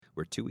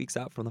We're 2 weeks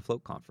out from the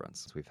Float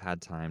Conference. We've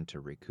had time to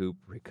recoup,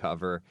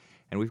 recover,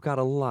 and we've got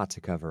a lot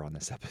to cover on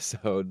this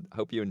episode.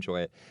 Hope you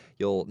enjoy it.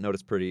 You'll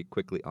notice pretty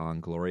quickly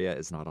on Gloria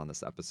is not on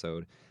this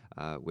episode,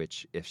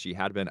 which if she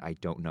had been, I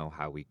don't know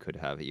how we could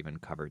have even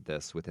covered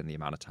this within the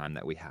amount of time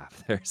that we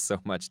have. There's so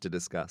much to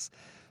discuss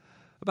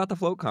about the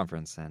Float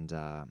Conference, and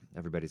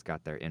everybody's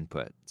got their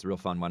input. It's a real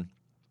fun one.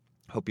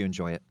 Hope you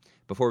enjoy it.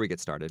 Before we get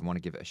started, I want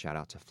to give a shout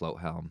out to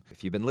FloatHelm.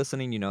 If you've been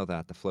listening, you know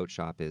that the Float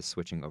Shop is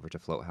switching over to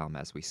FloatHelm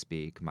as we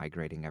speak,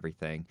 migrating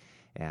everything.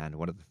 And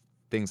one of the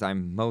things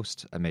I'm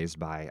most amazed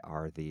by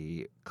are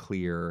the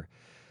clear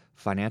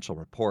financial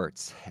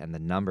reports and the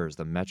numbers,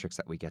 the metrics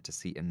that we get to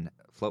see in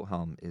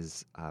FloatHelm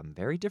is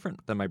very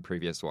different than my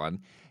previous one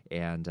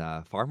and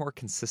far more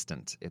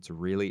consistent. It's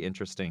really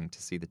interesting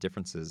to see the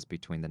differences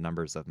between the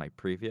numbers of my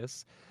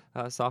previous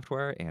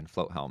software and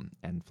FloatHelm.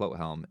 And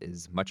FloatHelm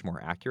is much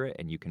more accurate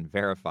and you can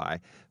verify,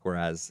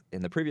 whereas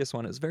in the previous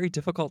one, it was very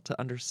difficult to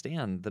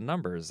understand the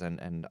numbers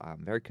and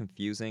very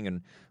confusing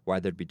and why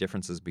there'd be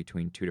differences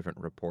between two different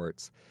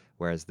reports,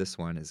 whereas this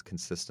one is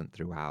consistent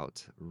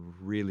throughout.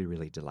 Really,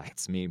 really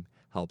delights me,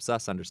 helps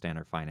us understand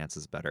our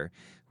finances better,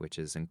 which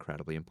is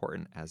incredibly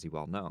important, as you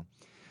all know.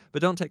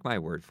 But don't take my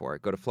word for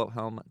it. Go to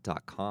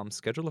floathelm.com,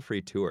 schedule a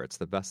free tour. It's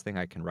the best thing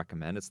I can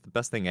recommend. It's the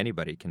best thing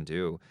anybody can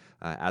do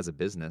as a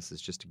business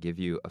is just to give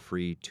you a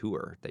free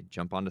tour. They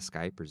jump onto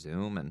Skype or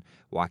Zoom and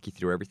walk you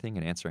through everything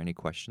and answer any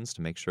questions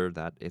to make sure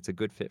that it's a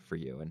good fit for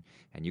you.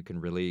 And you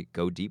can really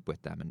go deep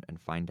with them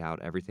and find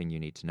out everything you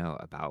need to know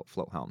about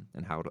FloatHelm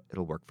and how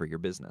it'll work for your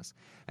business.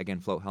 Again,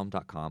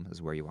 floathelm.com is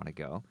where you want to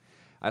go.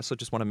 I also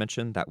just want to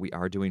mention that we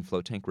are doing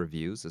Float Tank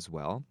reviews as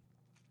well.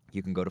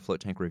 You can go to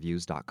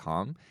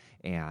floatankreviews.com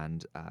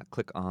and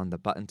click on the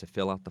button to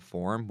fill out the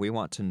form. We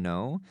want to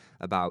know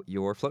about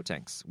your float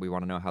tanks. We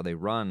want to know how they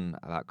run,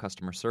 about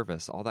customer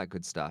service, all that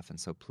good stuff. And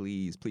so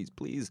please, please,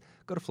 please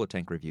go to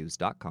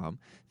floatankreviews.com,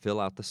 fill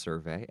out the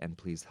survey, and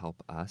please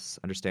help us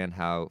understand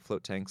how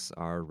float tanks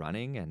are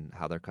running and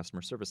how their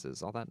customer service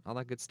is, all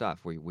that good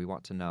stuff. We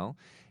want to know.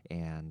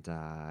 And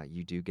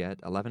you do get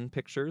 11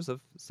 pictures of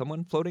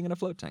someone floating in a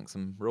float tank,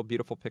 some real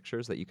beautiful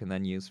pictures that you can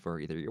then use for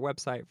either your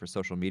website, for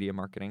social media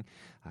marketing,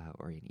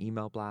 or an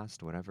email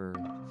blast, whatever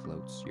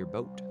floats your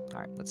boat. All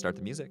right, let's start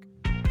the music.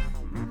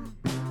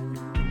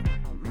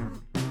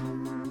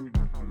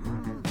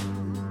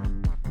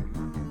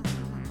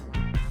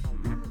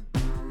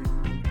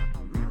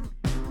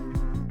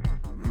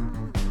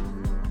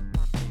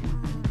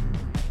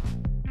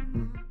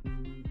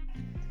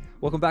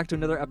 Welcome back to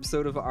another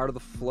episode of Art of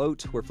the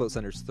Float, where float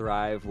centers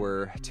thrive.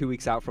 We're 2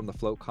 weeks out from the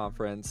Float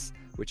Conference,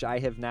 which I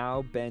have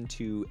now been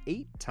to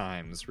 8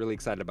 times. Really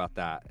excited about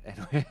that.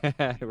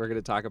 And we're going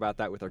to talk about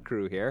that with our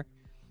crew here.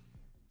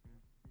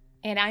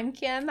 And I'm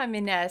Kim. I'm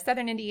in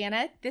Southern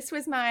Indiana. This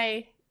was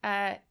my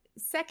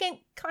second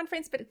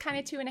conference, but kind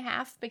of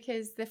 2.5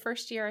 because the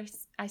first year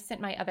I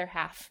sent my other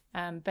half.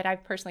 But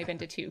I've personally been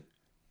to 2.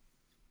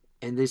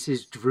 And this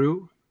is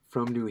Drew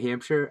from New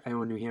Hampshire. I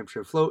own New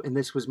Hampshire Float, and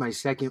this was my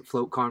second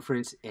float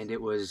conference, and it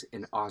was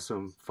an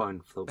awesome, fun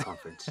float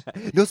conference.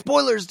 No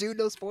spoilers, dude.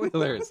 No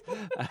spoilers.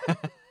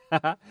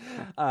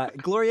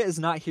 Gloria is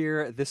not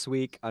here this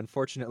week.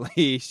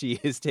 Unfortunately, she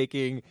is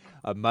taking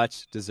a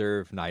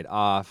much-deserved night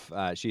off.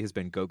 She has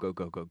been go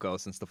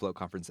since the Float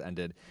Conference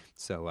ended.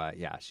 So,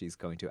 she's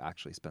going to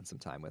actually spend some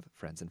time with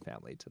friends and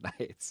family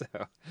tonight. So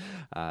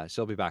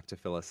she'll be back to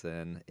fill us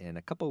in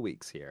a couple of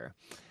weeks here.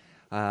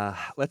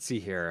 Let's see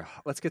here.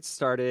 Let's get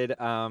started.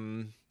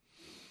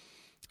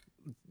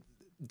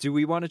 Do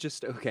we want to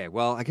just... Okay,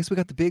 well, I guess we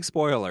got the big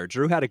spoiler.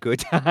 Drew had a good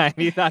time.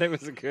 He thought it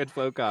was a good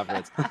float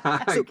conference.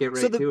 Get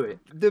right to it.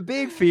 The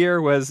big fear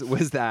was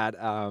that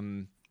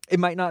it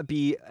might not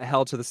be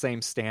held to the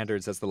same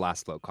standards as the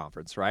last float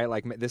conference, right?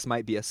 Like, this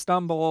might be a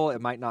stumble.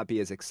 It might not be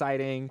as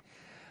exciting.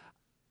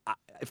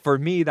 For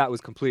me, that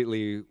was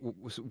completely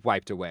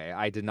wiped away.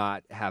 I did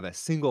not have a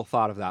single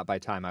thought of that by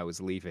the time I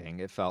was leaving.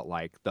 It felt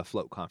like the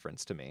float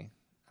conference to me.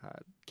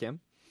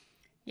 Kim?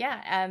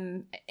 Yeah.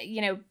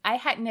 I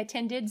hadn't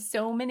attended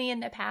so many in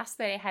the past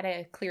that I had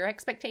a clear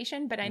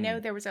expectation, but I know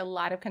there was a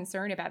lot of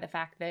concern about the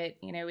fact that,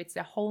 it's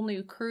a whole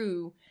new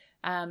crew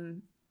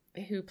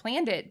who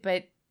planned it,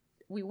 but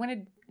we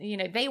wanted,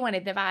 they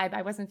wanted the vibe.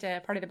 I wasn't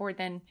a part of the board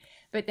then,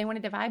 but they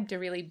wanted the vibe to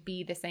really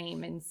be the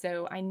same. And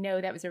so I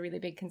know that was a really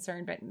big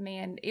concern, but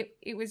man,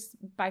 it was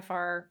by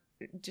far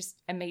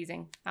just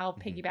amazing. I'll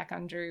piggyback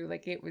on Drew.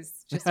 Like, it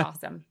was just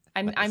awesome.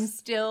 I'm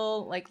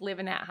still like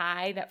living that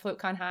high, that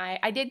FloatCon high.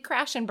 I did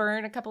crash and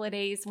burn a couple of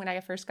days when I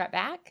first got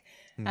back.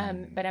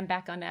 But I'm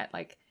back on that,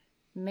 like,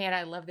 man,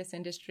 I love this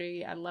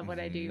industry. I love what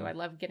I do. I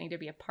love getting to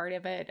be a part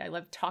of it. I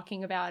love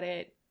talking about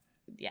it.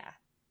 Yeah.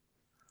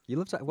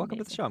 Welcome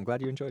to the show. I'm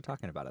glad you enjoyed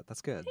talking about it. That's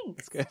good.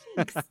 Thanks.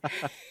 That's good.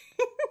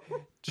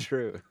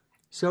 True.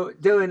 So,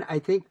 Dylan, I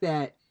think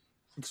that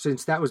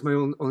since that was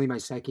only my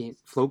second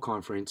float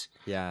conference,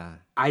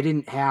 I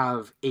didn't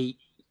have 8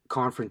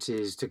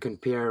 conferences to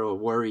compare or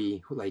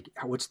worry, like,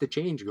 what's the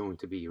change going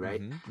to be,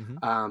 right?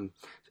 And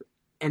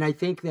I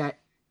think that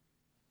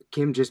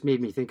Kim just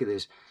made me think of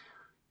this.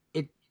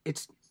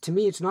 It's to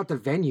me, it's not the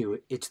venue,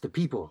 it's the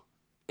people.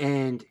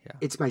 And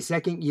it's my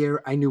second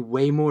year. I knew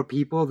way more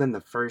people than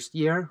the first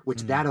year,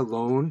 which that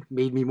alone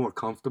made me more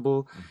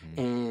comfortable.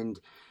 And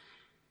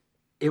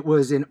it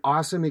was an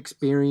awesome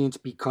experience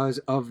because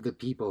of the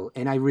people.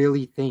 And I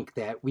really think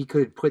that we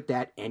could put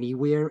that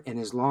anywhere. And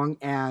as long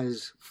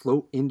as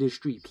float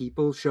industry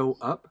people show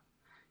up,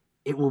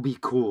 it will be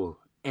cool.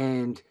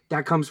 And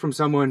that comes from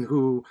someone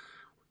who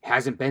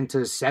hasn't been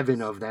to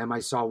 7 of them. I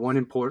saw one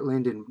in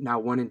Portland and now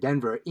one in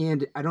Denver.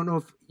 And I don't know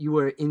if you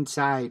were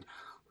inside.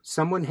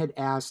 Someone had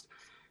asked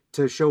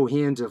to show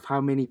hands of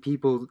how many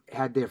people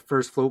had their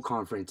first float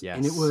conference. Yes.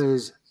 And it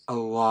was a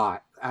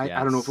lot. I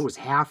don't know if it was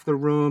half the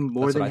room,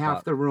 more than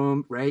half the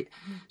room, right?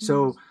 Mm-hmm.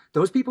 So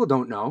those people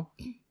don't know,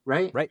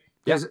 right? Right.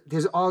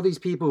 There's all these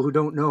people who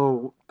don't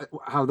know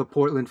how the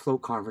Portland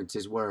float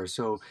conferences were.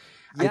 So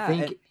I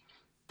think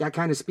that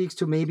kind of speaks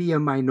to maybe a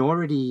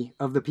minority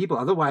of the people.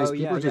 Otherwise,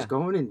 people are just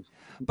going and...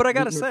 But I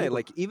got to say,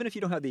 like, even if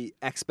you don't have the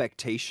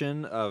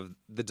expectation of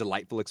the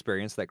delightful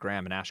experience that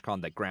Graham and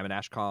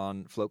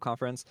Ashcon Float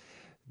Conference,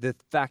 the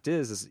fact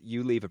is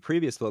you leave a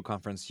previous float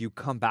conference, you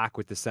come back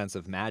with the sense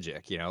of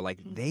magic, you know, like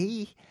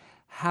they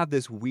have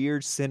this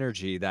weird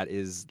synergy that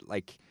is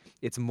like,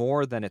 it's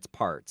more than its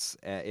parts.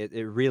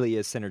 It really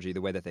is synergy the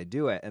way that they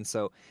do it. And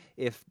so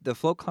if the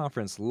float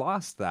conference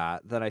lost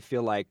that, then I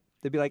feel like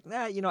they'd be like,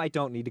 nah, you know, I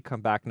don't need to come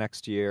back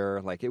next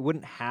year. Like it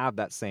wouldn't have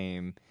that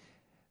same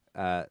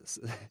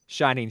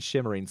shining,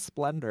 shimmering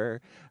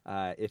splendor,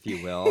 if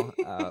you will.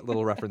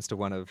 Little reference to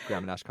one of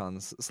Graham and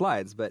Ashcon's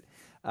slides. But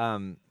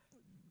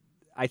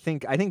I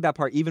think that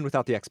part, even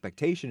without the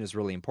expectation, is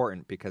really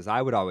important because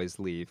I would always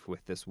leave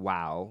with this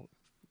wow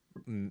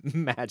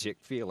magic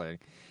feeling.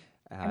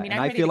 I mean,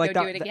 I'm ready to go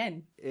do it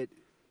again.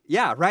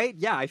 Yeah, right?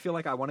 Yeah, I feel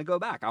like I want to go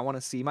back. I want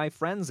to see my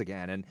friends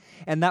again.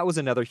 And that was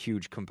another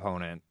huge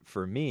component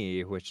for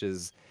me, which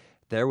is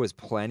there was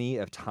plenty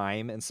of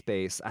time and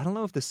space. I don't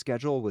know if the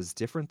schedule was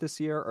different this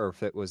year or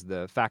if it was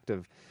the fact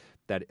of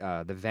that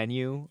the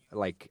venue,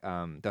 like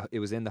it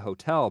was in the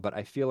hotel, but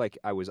I feel like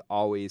I was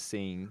always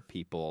seeing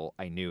people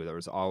I knew. There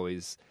was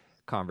always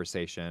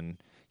conversation,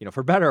 you know,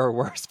 for better or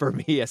worse for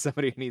me as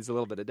somebody who needs a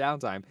little bit of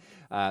downtime.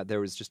 There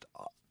was just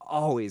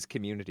always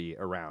community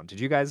around. Did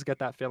you guys get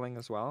that feeling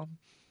as well?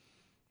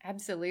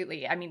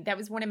 Absolutely. I mean, that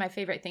was one of my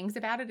favorite things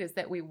about it is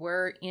that we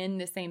were in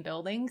the same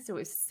building. So it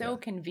was so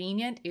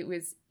convenient. It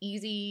was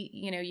easy.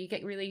 You know, you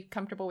get really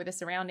comfortable with the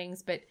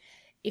surroundings. But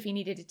if you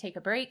needed to take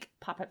a break,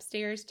 pop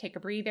upstairs, take a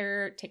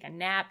breather, take a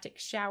nap, take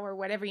a shower,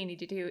 whatever you need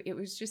to do, it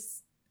was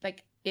just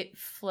like it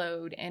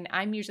flowed. And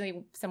I'm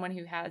usually someone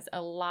who has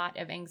a lot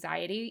of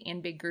anxiety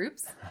in big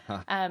groups.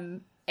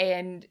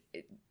 And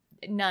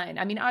none.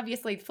 I mean,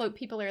 obviously, float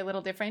people are a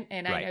little different,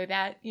 and I know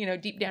that, you know,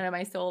 deep down in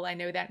my soul, I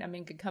know that I'm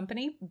in good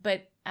company.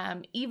 But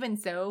even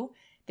so,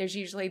 there's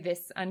usually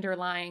this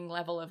underlying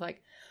level of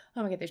like,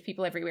 oh my God, there's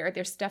people everywhere.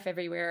 There's stuff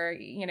everywhere.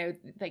 You know,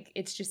 like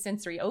it's just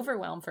sensory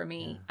overwhelm for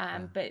me.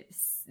 But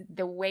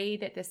the way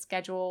that the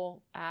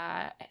schedule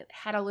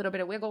had a little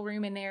bit of wiggle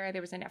room in there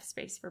was enough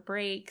space for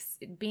breaks,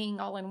 being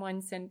all in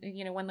one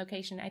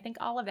location. I think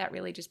all of that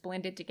really just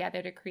blended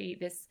together to create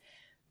this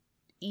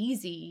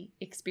easy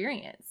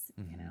experience,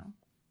 you know.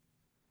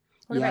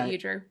 What about you,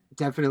 Drew?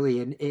 Definitely.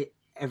 And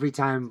every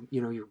time,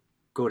 you know, you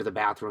go to the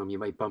bathroom, you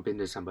might bump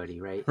into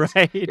somebody, right?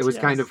 Right. It was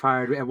kind of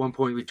hard. At one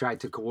point, we tried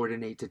to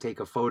coordinate to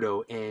take a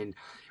photo, and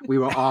we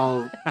were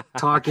all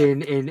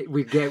talking, and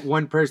we'd get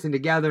one person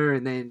together,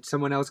 and then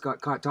someone else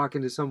got caught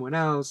talking to someone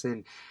else,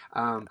 and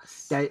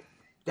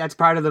that's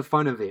part of the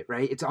fun of it,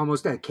 right? It's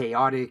almost a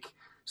chaotic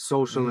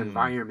social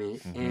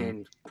environment,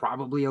 and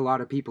probably a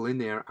lot of people in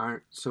there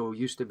aren't so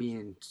used to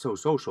being so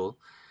social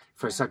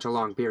for such a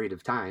long period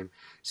of time.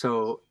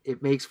 So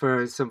it makes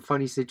for some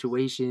funny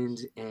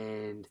situations,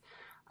 and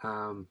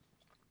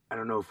I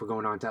don't know if we're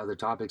going on to other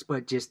topics,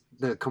 but just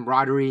the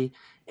camaraderie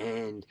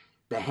and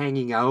the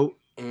hanging out.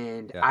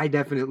 And I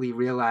definitely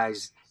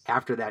realized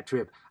after that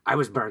trip, I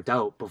was burnt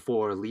out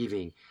before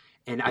leaving,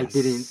 and I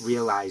didn't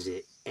realize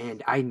it.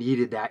 And I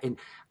needed that. And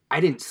I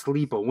didn't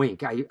sleep a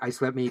wink. I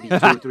slept maybe 2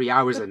 or 3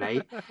 hours a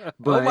night.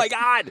 But, oh my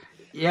God.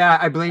 Yeah,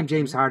 I blame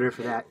James Harder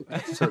for that.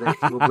 So that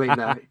we'll blame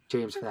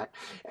James for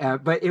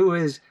that. But it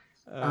was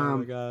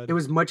it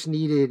was much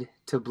needed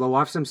to blow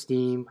off some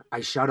steam.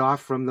 I shut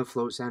off from the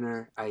float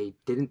center. I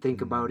didn't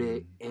think about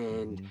it.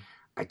 And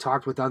I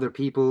talked with other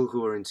people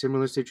who are in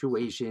similar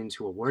situations,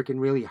 who are working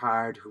really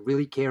hard, who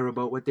really care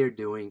about what they're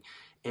doing,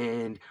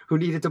 and who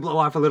needed to blow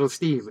off a little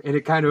steam. And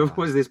it kind of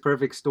was this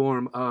perfect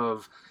storm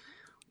of,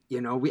 you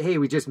know,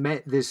 we just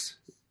met this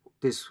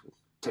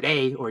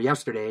today or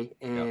yesterday,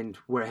 and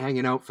we're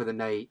hanging out for the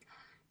night,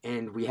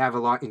 and we have a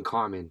lot in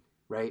common,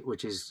 right?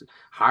 Which is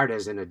hard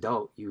as an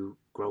adult. You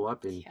grow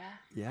up, and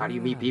how do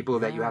you meet people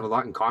that you have a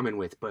lot in common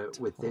with? But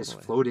with this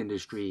float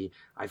industry,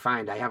 I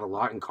find I have a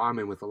lot in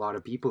common with a lot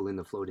of people in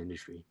the float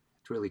industry.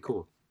 It's really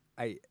cool.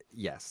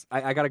 Yes,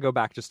 I got to go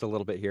back just a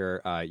little bit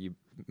here. You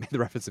made the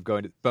reference of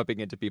bumping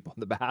into people in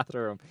the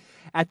bathroom.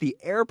 At the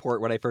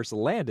airport, when I first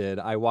landed,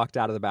 I walked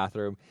out of the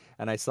bathroom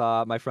and I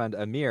saw my friend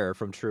Amir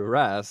from True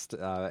Rest,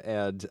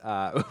 and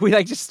we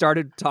like just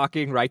started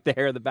talking right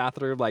there in the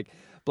bathroom, like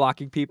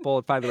blocking people.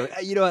 And finally,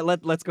 like, you know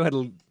what? Let's go ahead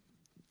and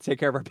take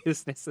care of our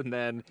business and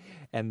then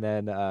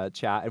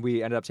chat. And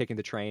we ended up taking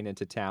the train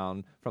into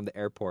town from the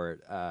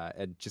airport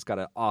and just got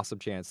an awesome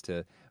chance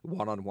to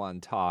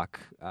one-on-one talk.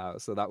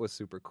 So that was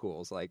super cool. It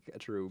was like a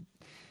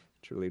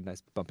truly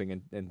nice bumping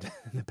in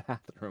the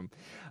bathroom.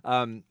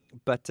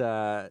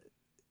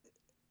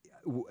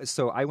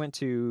 So I went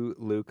to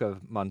Luke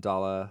of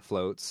Mandala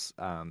Floats.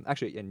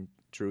 Actually, and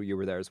Drew, you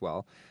were there as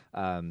well.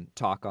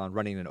 Talk on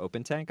running an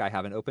open tank. I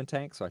have an open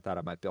tank, so I thought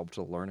I might be able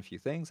to learn a few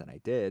things, and I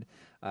did.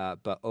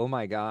 But oh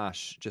my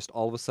gosh, just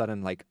all of a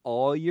sudden, like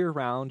all year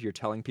round, you're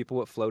telling people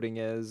what floating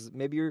is.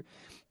 Maybe you're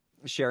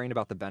sharing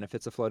about the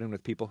benefits of floating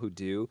with people who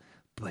do,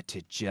 but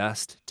to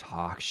just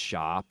talk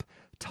shop,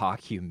 talk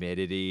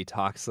humidity,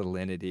 talk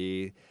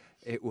salinity.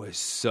 It was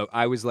so,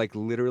 I was like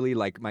literally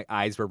like my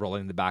eyes were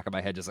rolling in the back of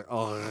my head, just like,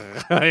 oh,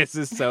 this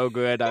is so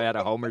good. I had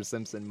a Homer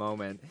Simpson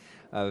moment.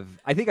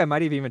 I think I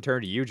might have even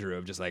turned to you, Drew,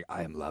 of just like,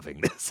 I am loving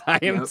this. I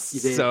am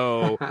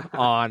so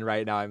on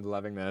right now. I'm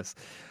loving this.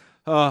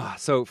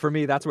 So for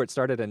me, that's where it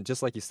started. And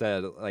just like you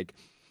said, like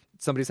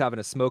somebody's having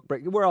a smoke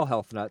break. We're all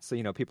health nuts,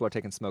 so people are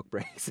taking smoke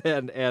breaks,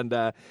 and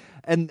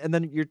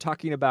then you're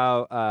talking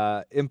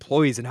about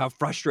employees and how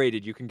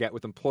frustrated you can get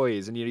with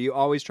employees, and you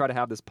always try to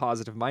have this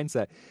positive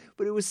mindset.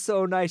 But it was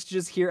so nice to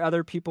just hear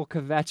other people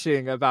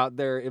kvetching about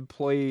their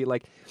employee,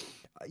 like.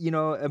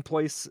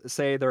 Employees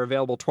say they're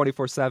available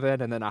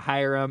 24/7 and then I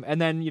hire them and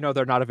then,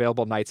 they're not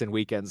available nights and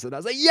weekends. And I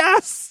was like,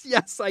 yes,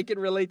 I can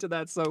relate to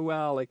that so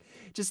well. Like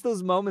just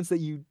those moments that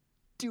you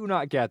do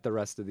not get the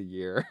rest of the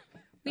year.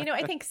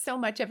 I think so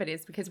much of it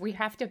is because we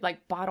have to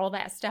like bottle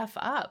that stuff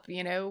up.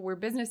 We're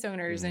business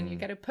owners and you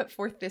got to put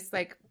forth this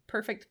like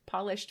perfect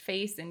polished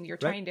face and you're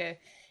trying to,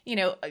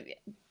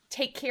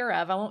 take care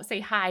of, I won't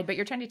say hide, but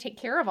you're trying to take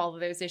care of all of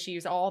those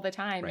issues all the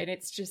time. Right. And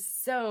it's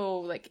just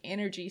so like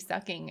energy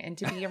sucking, and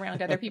to be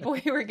around other people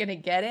who are going to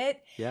get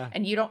it. Yeah.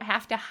 And you don't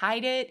have to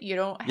hide it. You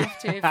don't have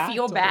to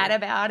feel bad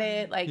about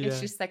it. Like,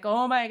 it's just like,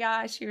 oh my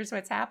gosh, here's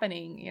what's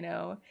happening.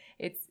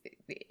 It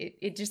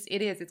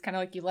is. It's kind of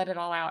like you let it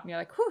all out and you're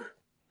like, whew,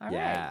 all right.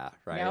 Yeah.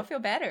 Right. Now I feel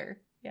better.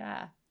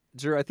 Yeah.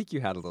 Drew, I think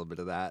you had a little bit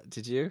of that.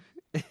 Did you?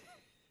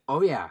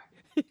 Oh yeah.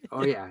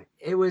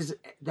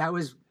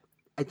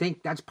 I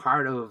think that's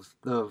part of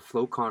the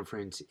Float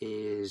Conference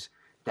is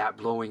that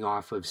blowing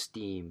off of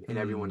steam and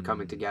everyone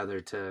coming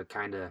together to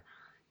kind of,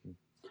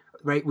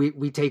 right?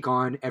 We take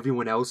on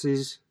everyone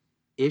else's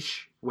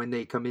ish when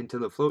they come into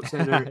the Float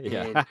Center.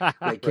 And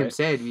like Kim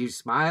said, you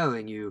smile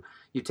and you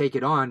take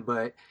it on,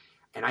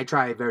 and I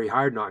try very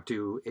hard not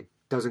to, it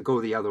doesn't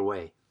go the other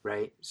way,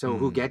 right? So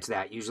who gets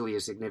that? Usually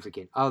a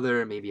significant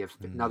other, maybe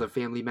another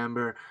family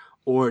member,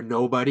 or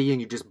nobody,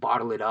 and you just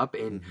bottle it up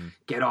and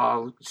get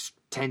all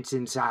tense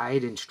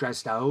inside and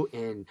stressed out,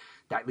 and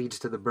that leads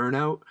to the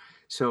burnout.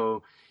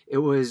 So it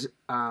was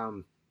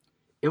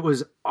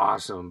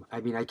awesome.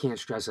 I mean, I can't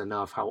stress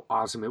enough how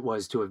awesome it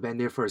was to have been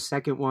there for a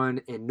second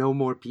one and know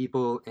more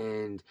people.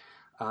 And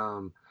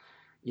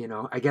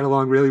I get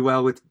along really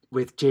well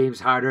with James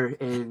Harder,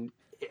 and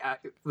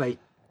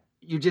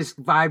you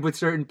just vibe with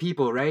certain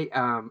people, right?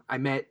 I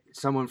met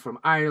someone from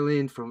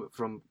Ireland,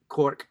 from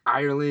Cork,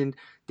 Ireland,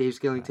 Dave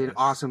Skillington, nice.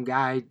 Awesome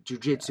guy,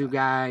 jiu-jitsu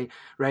guy,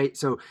 right?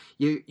 So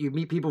you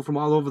meet people from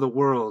all over the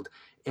world,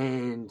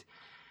 and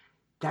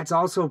that's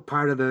also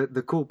part of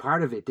the cool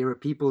part of it. There are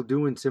people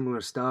doing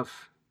similar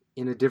stuff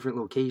in a different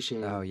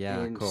location,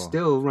 and cool.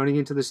 Still running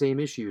into the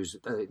same issues.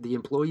 The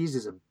employees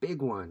is a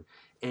big one,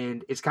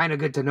 and it's kind of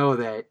good to know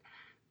that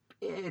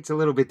it's a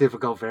little bit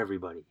difficult for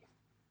everybody,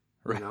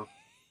 right?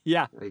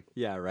 Yeah.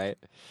 Right.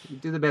 You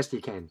do the best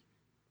you can.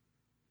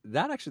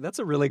 That's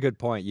a really good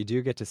point. You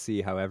do get to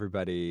see how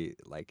everybody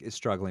is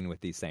struggling with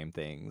these same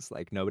things.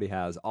 Like nobody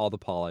has all the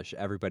polish.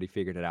 Everybody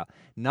figured it out.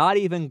 Not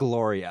even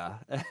Gloria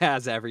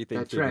has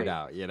everything figured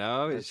out,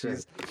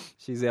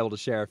 She's able to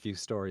share a few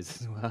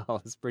stories as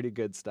well. It's pretty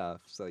good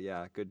stuff. So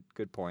yeah,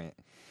 good point.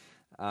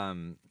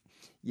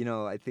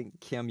 I think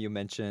Kim, you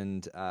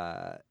mentioned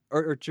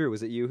or Drew,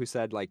 was it you who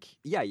said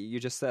you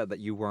just said that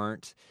you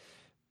weren't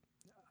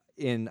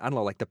in, I don't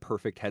know, the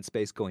perfect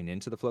headspace going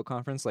into the Float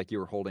Conference, you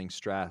were holding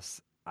stress.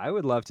 I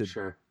would love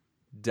to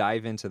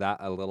dive into that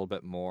a little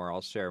bit more.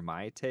 I'll share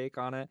my take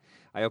on it.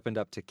 I opened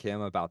up to Kim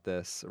about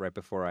this right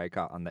before I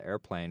got on the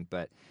airplane,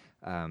 but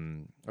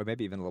or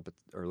maybe even a little bit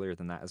earlier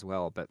than that as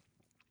well. But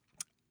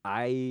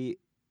I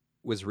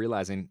was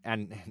realizing,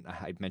 and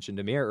I mentioned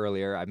Amir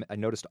earlier, I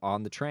noticed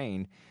on the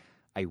train,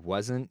 I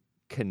wasn't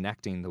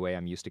connecting the way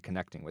I'm used to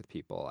connecting with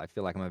people. I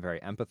feel like I'm a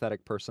very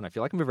empathetic person. I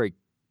feel like I'm a very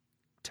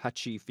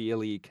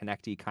touchy-feely,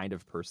 connecty kind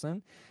of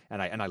person,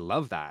 and I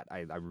love that.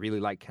 I really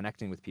like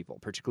connecting with people,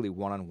 particularly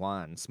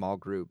one-on-one. Small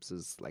groups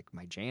is like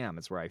my jam.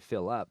 It's where I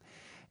fill up.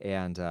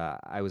 And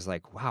I was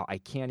like, wow, I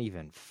can't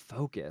even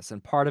focus.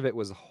 And part of it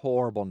was a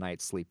horrible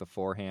night's sleep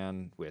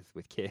beforehand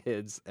with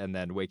kids, and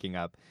then waking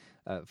up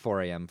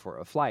 4 a.m. for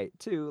a flight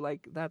too.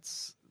 Like,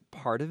 that's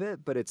part of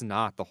it, but it's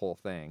not the whole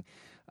thing.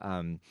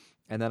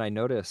 And then I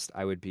noticed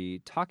I would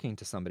be talking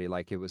to somebody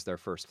like it was their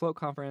first float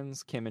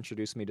conference. Kim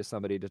introduced me to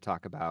somebody to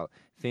talk about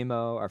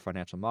FEMO, our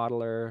financial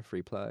modeler,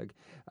 free plug.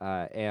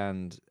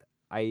 And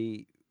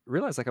I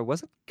realized like I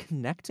wasn't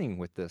connecting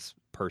with this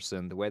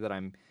person the way that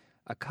I'm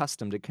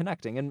accustomed to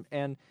connecting.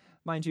 And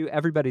mind you,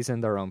 everybody's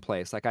in their own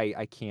place. Like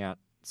I can't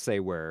say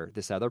where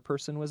this other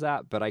person was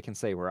at, but I can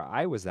say where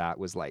I was at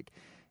was like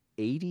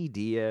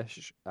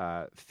ADD-ish,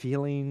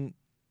 feeling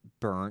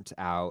burnt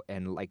out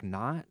and like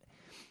not,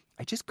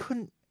 I just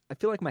couldn't, I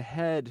feel like my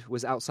head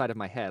was outside of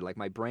my head. Like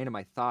my brain and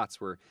my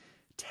thoughts were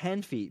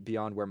 10 feet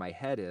beyond where my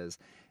head is.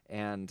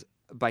 And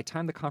by the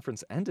time the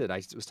conference ended,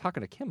 I was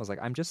talking to Kim. I was like,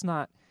 I'm just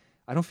not,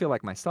 I don't feel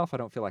like myself. I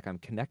don't feel like I'm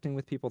connecting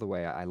with people the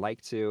way I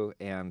like to.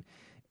 And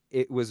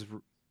it was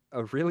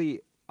a really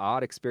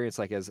odd experience.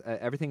 Like as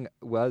everything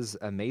was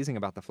amazing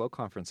about the Float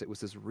conference, it was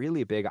this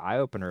really big eye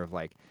opener of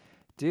like,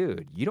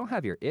 dude, you don't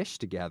have your ish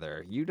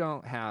together. You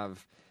don't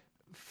have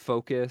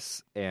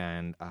focus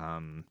and,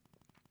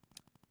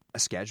 a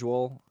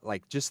schedule,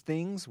 like just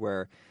things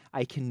where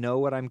I can know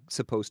what I'm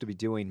supposed to be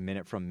doing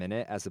minute from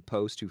minute, as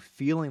opposed to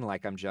feeling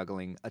like I'm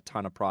juggling a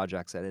ton of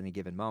projects at any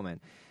given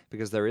moment.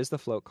 Because there is the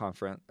Float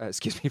conference,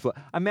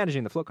 I'm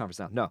managing the Float conference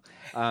now.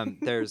 No,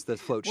 there's the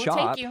Float we'll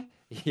shop. Take you.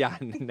 Yeah,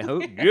 no,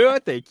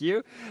 good, thank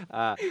you.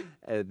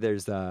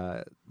 There's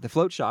the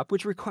Float shop,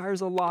 which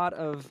requires a lot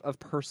of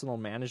personal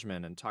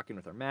management and talking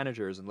with our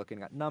managers and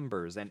looking at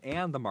numbers and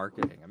the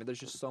marketing. I mean, there's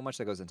just so much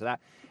that goes into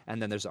that.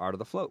 And then there's Art of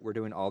the Float. We're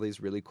doing all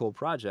these really cool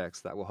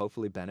projects that will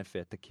hopefully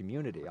benefit the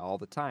community all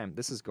the time.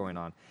 This is going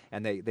on,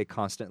 and they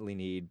constantly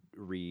need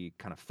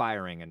kind of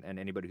firing, and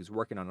anybody who's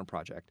working on a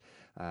project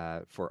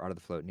for Art of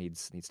the Float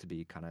needs to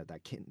be kind of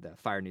the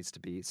fire needs to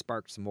be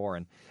sparked some more.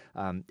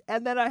 And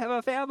then I have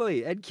a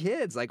family and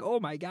kids. Like, oh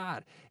my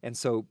God. And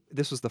so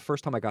this was the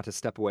first time I got to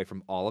step away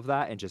from all of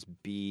that and just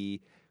be,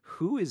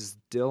 who is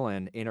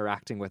Dylan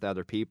interacting with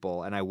other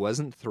people? And I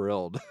wasn't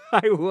thrilled.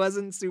 I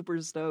wasn't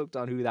super stoked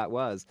on who that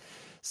was.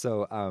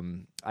 So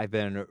I've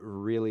been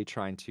really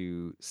trying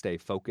to stay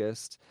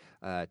focused,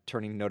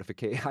 turning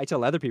notifications. I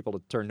tell other people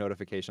to turn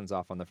notifications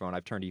off on the phone.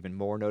 I've turned even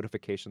more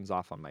notifications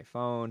off on my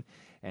phone,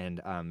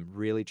 and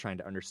really trying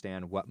to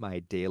understand what my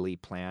daily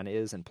plan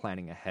is and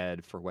planning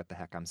ahead for what the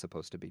heck I'm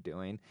supposed to be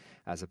doing,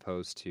 as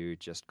opposed to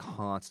just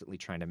constantly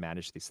trying to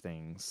manage these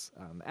things.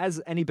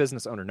 As any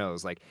business owner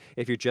knows, like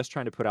if you're just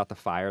trying to put out the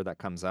fire that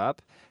comes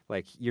up,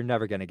 like you're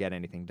never going to get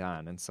anything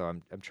done. And so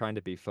I'm trying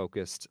to be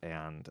focused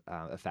and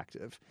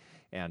effective.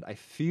 And I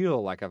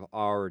feel like I've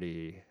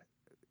already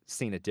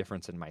seen a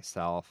difference in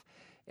myself.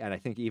 And I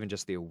think even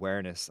just the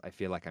awareness, I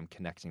feel like I'm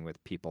connecting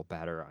with people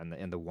better on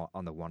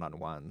the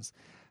one-on-ones,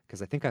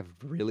 because I think I've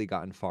really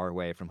gotten far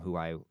away from who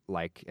I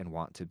like and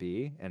want to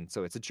be. And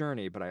so it's a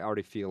journey, but I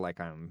already feel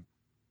like I'm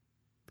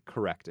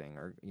correcting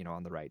or,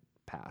 on the right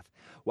path.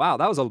 Wow,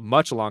 that was a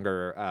much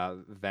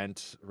longer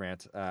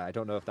rant. I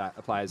don't know if that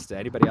applies to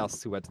anybody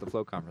else who went to the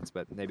Float conference,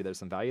 but maybe there's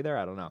some value there.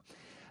 I don't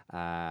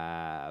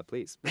know.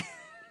 Please.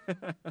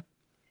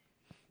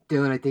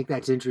 Dylan, I think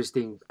that's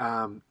interesting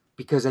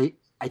because I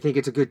think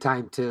it's a good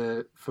time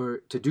to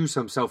do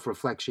some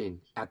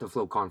self-reflection at the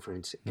Float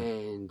conference.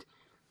 And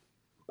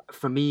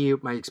for me,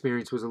 my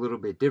experience was a little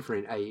bit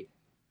different.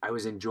 I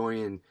was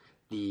enjoying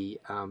the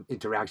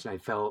interaction. I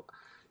felt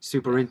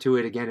super into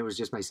it. Again, it was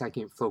just my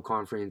second Float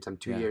conference. I'm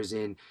 2 years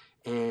in.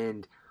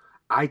 And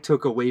I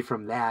took away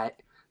from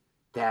that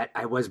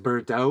I was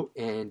burnt out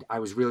and I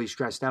was really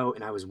stressed out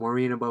and I was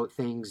worrying about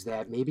things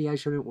that maybe I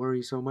shouldn't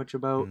worry so much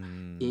about.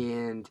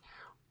 And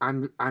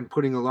I'm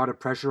putting a lot of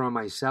pressure on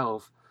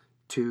myself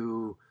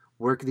to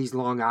work these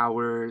long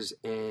hours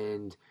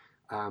and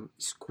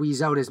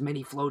squeeze out as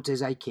many floats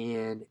as I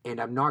can, and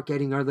I'm not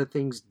getting other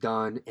things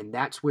done, and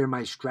that's where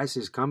my stress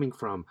is coming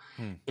from.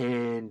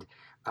 And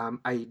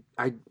I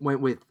went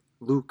with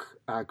Luke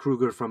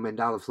Kruger from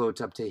Mandala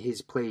Floats up to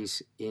his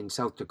place in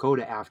South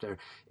Dakota after,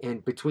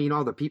 and between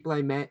all the people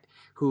I met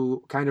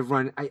who kind of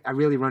I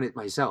really run it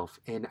myself,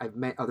 and I've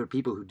met other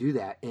people who do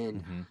that,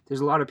 and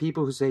there's a lot of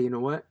people who say, you know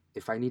what,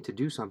 if I need to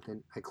do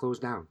something, I close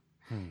down.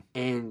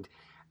 And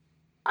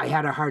I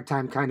had a hard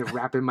time kind of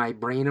wrapping my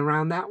brain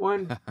around that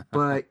one,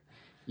 but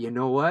you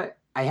know what?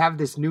 I have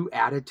this new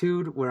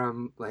attitude where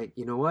I'm like,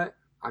 you know what?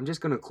 I'm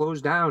just going to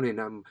close down,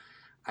 and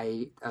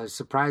a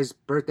surprise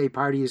birthday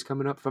party is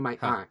coming up for my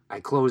aunt. I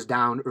closed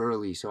down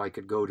early so I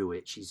could go to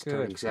it. She's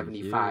turning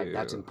 75.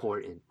 That's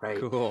important, right?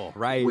 Cool,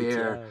 right.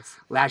 Where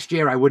last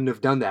year I wouldn't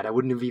have done that. I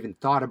wouldn't have even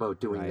thought about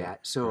doing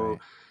that. So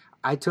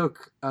I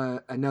took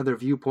another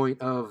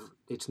viewpoint of,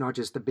 it's not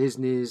just the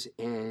business,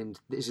 and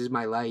this is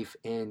my life,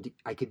 and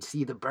I could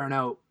see the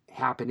burnout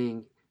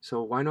happening.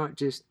 So why not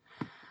just,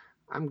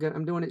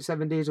 I'm doing it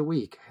 7 days a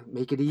week.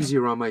 Make it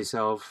easier on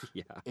myself.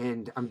 Yeah.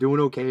 And I'm doing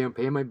okay. I'm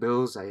paying my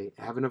bills. I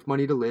have enough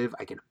money to live.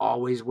 I can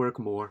always work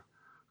more,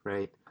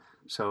 right?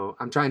 So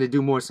I'm trying to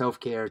do more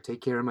self-care,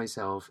 take care of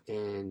myself.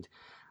 And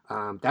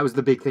that was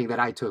the big thing that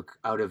I took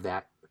out of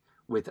that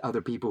with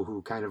other people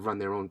who kind of run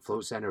their own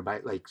float center by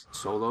like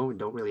solo and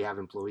don't really have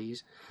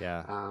employees.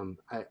 Yeah.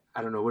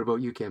 I don't know. What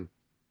about you, Kim?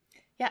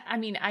 Yeah, I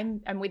mean,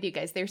 I'm with you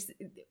guys.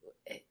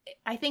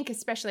 I think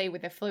especially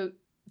with the float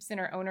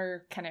center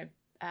owner kind of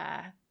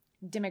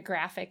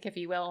demographic, if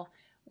you will,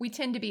 we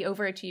tend to be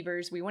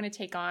overachievers. We want to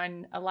take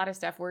on a lot of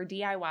stuff. We're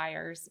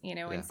DIYers,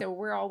 and so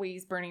we're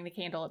always burning the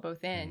candle at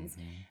both ends.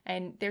 Mm-hmm.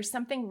 And there's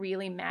something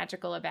really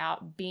magical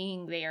about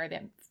being there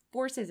that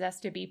forces us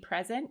to be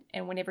present.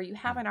 And whenever you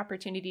have an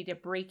opportunity to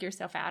break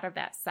yourself out of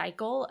that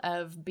cycle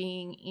of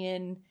being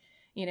in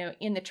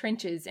the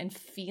trenches and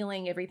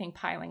feeling everything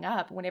piling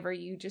up, whenever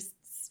you just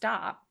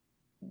stop,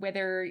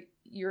 whether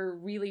you're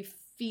really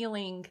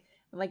feeling,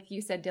 like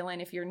you said,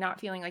 Dylan, if you're not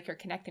feeling like you're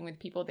connecting with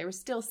people, there was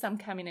still some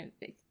kind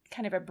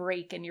of a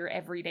break in your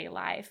everyday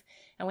life.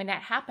 And when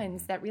that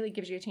happens, that really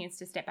gives you a chance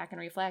to step back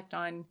and reflect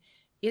on,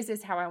 is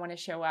this how I want to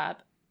show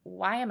up?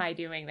 Why am I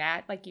doing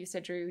that? Like you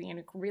said, Drew,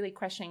 really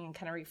questioning and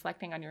kind of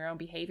reflecting on your own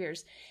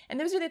behaviors. And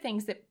those are the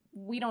things that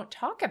we don't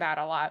talk about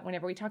a lot.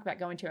 Whenever we talk about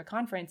going to a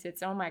conference,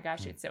 it's, oh my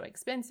gosh, it's so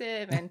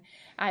expensive and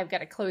I've got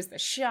to close the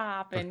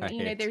shop. And,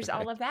 there's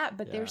all of that,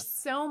 but there's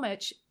so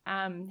much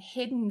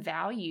hidden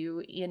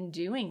value in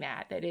doing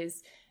that.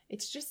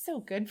 It's just so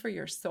good for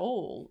your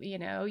soul.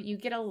 You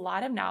get a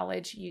lot of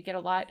knowledge, you get a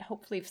lot,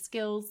 hopefully, of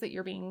skills that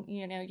you're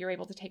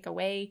able to take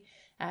away.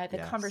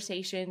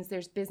 Conversations,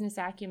 there's business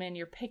acumen,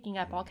 you're picking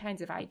up all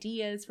kinds of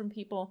ideas from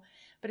people,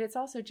 but it's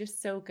also just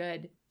so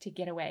good to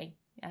get away.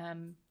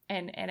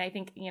 And I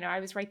think, I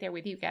was right there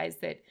with you guys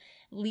that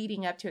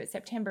leading up to it,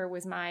 September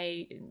was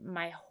my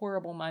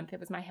horrible month. It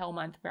was my hell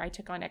month where I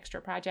took on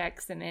extra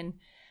projects and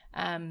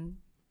then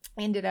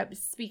ended up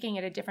speaking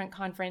at a different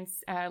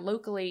conference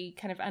locally,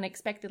 kind of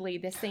unexpectedly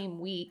the same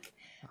week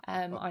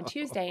on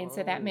Tuesday. And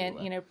so that meant,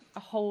 a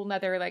whole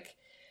nother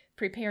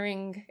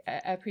preparing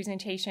a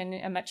presentation,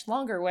 a much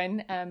longer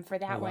one for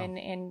that one,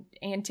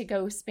 and to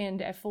go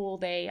spend a full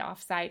day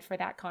offsite for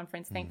that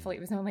conference. Thankfully,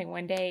 it was only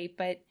one day,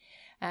 but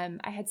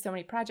I had so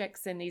many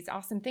projects and these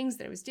awesome things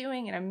that I was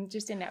doing, and I'm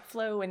just in that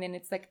flow. And then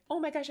it's like, oh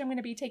my gosh, I'm going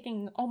to be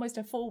taking almost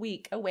a full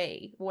week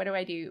away. What do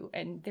I do?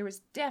 And there was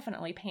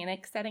definitely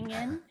panic setting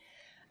in.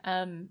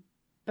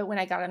 But when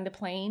I got on the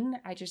plane,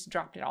 I just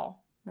dropped it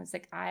all. I was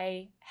like,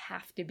 I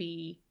have to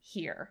be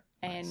here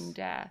and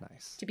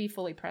to be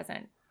fully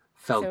present.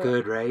 Felt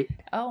good, right?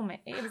 Oh man,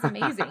 it was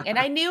amazing. And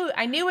I knew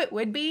it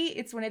would be.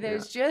 It's one of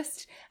those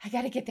I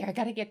got to get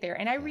there.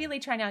 And I really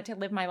try not to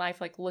live my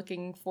life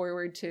looking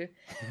forward to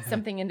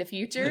something in the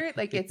future.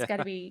 It's got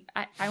to be,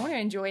 I want to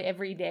enjoy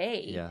every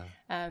day.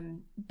 Yeah.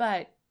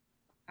 But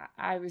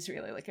I was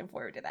really looking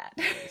forward to that.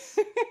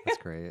 That's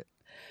great.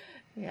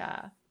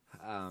 Yeah.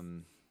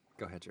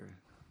 Go ahead, Drew.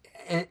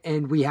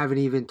 And we haven't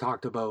even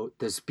talked about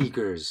the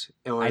speakers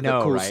or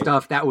the cool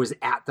stuff that was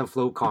at the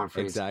Float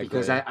conference. Exactly.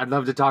 Because I'd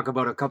love to talk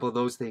about a couple of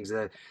those things,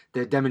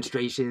 the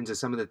demonstrations or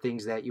some of the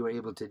things that you were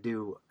able to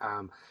do.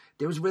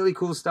 There was really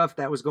cool stuff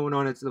that was going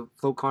on at the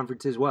Float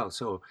conference as well.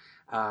 So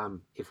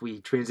if we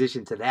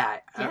transition to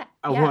that,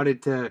 I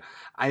wanted to,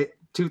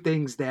 two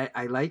things that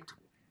I liked.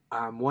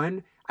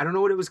 One, I don't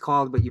know what it was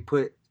called, but you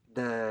put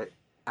the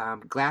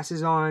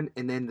glasses on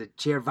and then the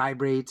chair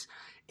vibrates.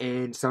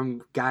 And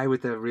some guy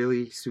with a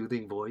really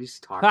soothing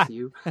voice talks to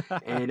you.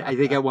 And I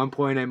think at one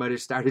point I might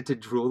have started to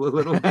drool a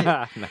little bit.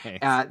 Nice.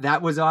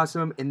 That was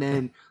awesome. And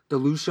then the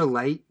Lucia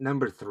Light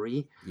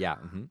 #3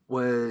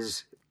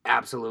 was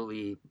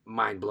absolutely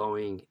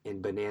mind-blowing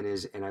and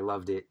bananas, and I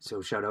loved it.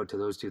 So shout out to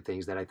those two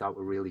things that I thought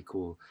were really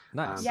cool.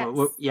 Nice.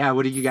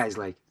 What do you guys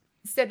like?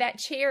 So that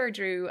chair,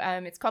 Drew,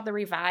 it's called the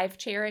Revive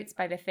chair. It's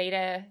by the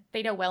Theta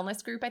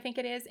Wellness Group, I think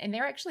it is. And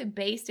they're actually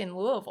based in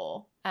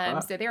Louisville.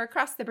 So they're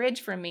across the bridge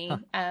from me.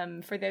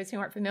 For those who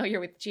aren't familiar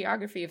with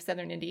geography of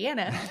Southern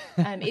Indiana,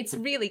 it's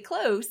really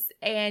close.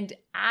 And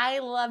I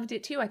loved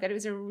it too. I thought it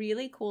was a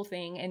really cool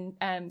thing.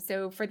 And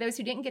so for those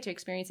who didn't get to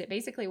experience it,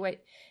 basically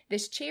what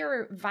this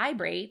chair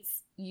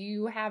vibrates,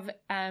 you have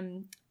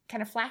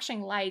kind of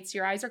flashing lights,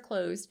 your eyes are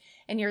closed,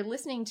 and you're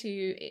listening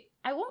to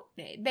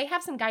they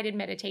have some guided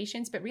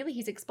meditations, but really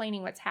he's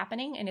explaining what's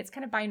happening, and it's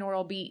kind of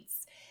binaural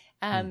beats.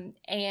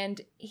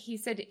 And he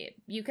said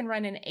you can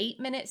run an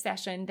 8-minute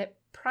session that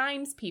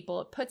primes people,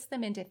 it puts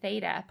them into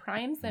theta,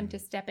 primes them to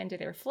step into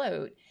their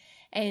float.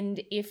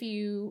 And if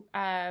you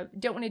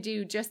don't want to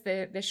do just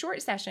the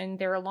short session,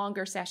 there are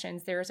longer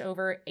sessions. There's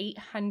over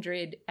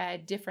 800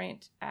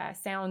 different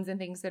sounds and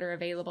things that are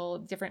available,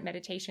 different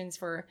meditations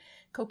for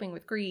coping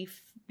with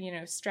grief,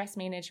 stress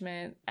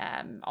management,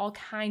 all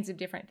kinds of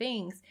different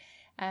things.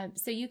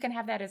 So you can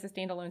have that as a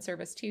standalone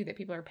service too, that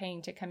people are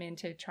paying to come in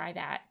to try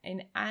that.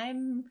 And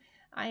I'm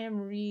I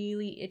am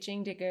really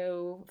itching to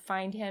go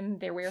find him.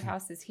 Their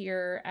warehouse is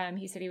here.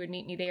 He said he would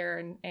meet me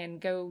there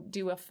and go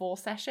do a full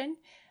session.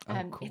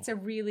 Cool. It's a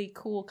really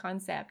cool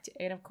concept.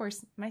 And of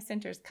course, my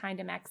center's kind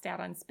of maxed out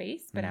on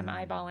space, but I'm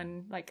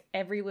eyeballing like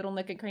every little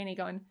nook and cranny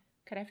going,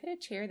 could I fit a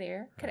chair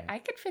there? I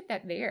could fit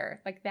that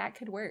there. Like that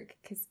could work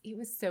because it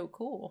was so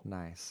cool.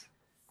 Nice.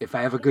 If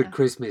I have a good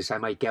Christmas, I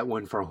might get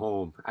one for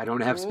home. I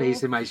don't have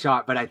space in my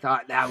shop, but I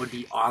thought that would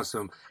be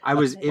awesome.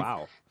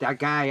 That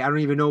guy, I don't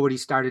even know what he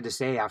started to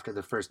say after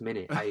the first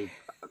minute.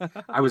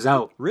 I was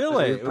out.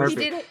 Really?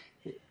 Perfect.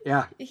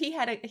 Yeah. He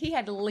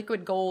had a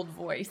liquid gold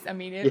voice. I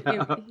mean,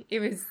 it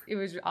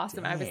was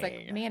awesome. Dang. I was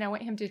like, man, I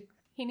want him to.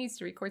 He needs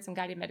to record some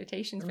guided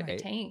meditations for the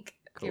tank.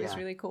 Cool. It was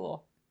really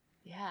cool.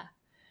 Yeah.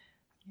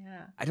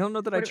 Yeah. I don't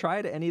know that I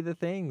tried any of the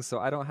things, so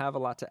I don't have a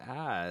lot to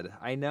add.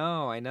 I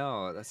know.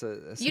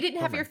 You didn't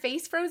have your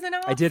face frozen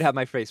off? I did have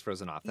my face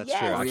frozen off. That's true.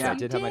 Actually, I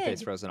did have my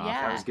face frozen off.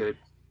 That was good.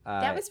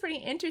 That was pretty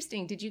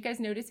interesting. Did you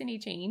guys notice any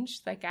change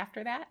like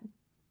after that?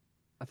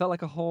 I felt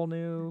like a whole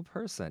new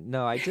person.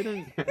 No, I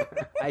didn't.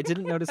 I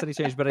didn't notice any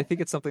change, but I think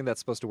it's something that's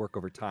supposed to work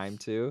over time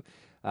too.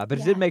 But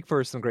it did make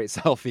for some great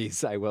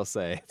selfies, I will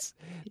say.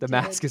 The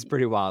mask is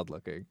pretty wild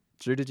looking.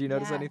 Drew, did you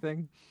notice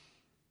anything?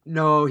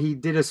 No, he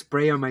did a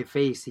spray on my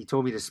face. He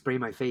told me to spray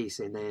my face,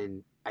 and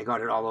then I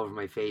got it all over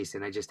my face,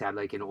 and I just had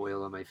like an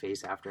oil on my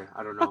face after.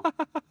 I don't know.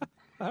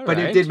 But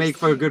it did make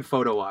for a good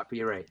photo op.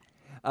 You're right.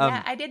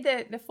 Yeah, I did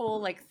the full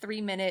like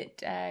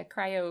 3-minute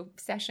cryo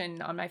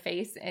session on my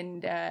face,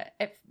 and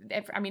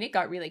it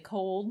got really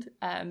cold,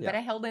 but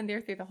I held in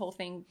there through the whole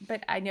thing.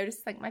 But I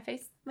noticed like my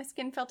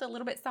skin felt a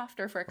little bit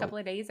softer for a couple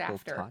of days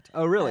after. Taut.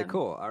 Oh, really?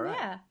 Cool. All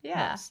right.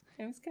 Yeah. Nice.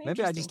 It was kind of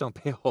maybe I just don't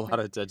pay a whole lot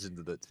of attention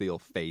to the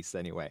old face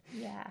anyway.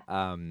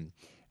 Yeah.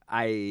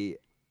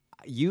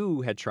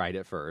 You had tried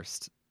it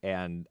first.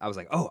 And I was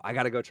like, oh, I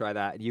got to go try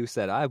that. And you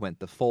said I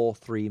went the full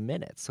 3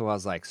 minutes. So I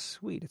was like,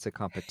 sweet, it's a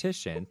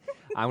competition.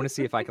 I want to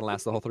see if I can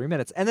last the whole 3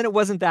 minutes. And then it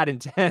wasn't that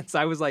intense.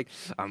 I was like,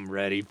 I'm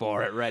ready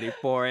for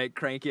it.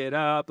 Crank it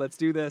up. Let's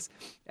do this.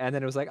 And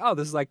then it was like, oh,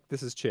 this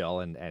is chill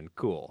and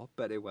cool.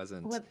 But it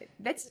wasn't. Well,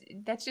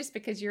 that's just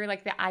because you're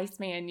like the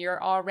Iceman.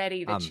 You're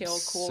already the chill,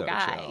 cool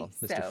guy.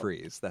 Chill. Mr.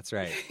 Freeze. That's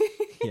right.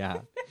 Yeah.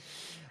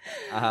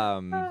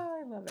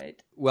 I love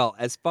it. Well,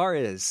 as far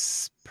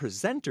as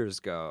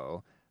presenters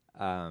go,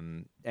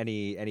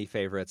 any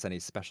favorites, any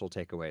special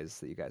takeaways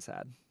that you guys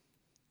had?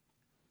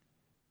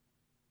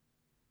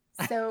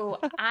 So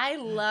I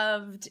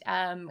loved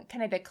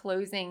kind of the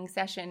closing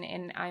session,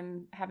 and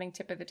I'm having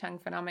tip of the tongue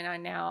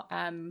phenomenon now.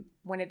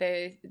 One of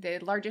the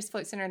largest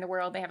float center in the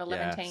world. They have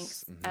 11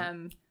 tanks.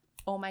 Mm-hmm.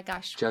 Oh my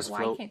gosh. Just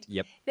Float.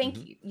 Yep.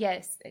 Thank you.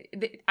 Yes.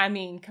 I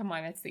mean, come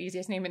on. That's the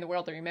easiest name in the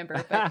world to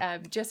remember.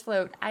 But Just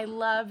Float. I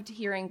loved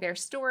hearing their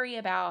story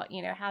about,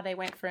 how they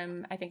went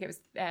from, I think it was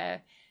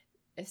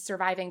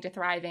surviving to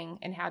thriving,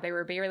 and how they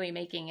were barely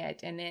making it.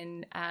 And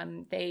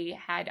then they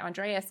had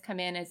Andreas come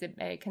in as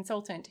a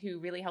consultant who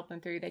really helped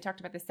them through. They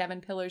talked about the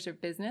 7 pillars of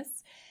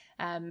business.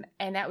 And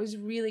that was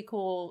really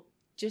cool,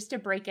 just to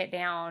break it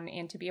down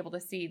and to be able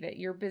to see that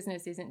your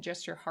business isn't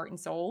just your heart and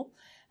soul,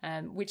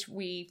 which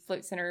we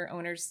float center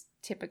owners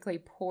typically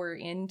pour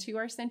into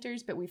our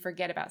centers, but we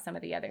forget about some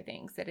of the other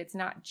things, that it's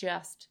not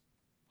just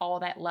all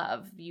that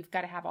love. You've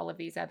got to have all of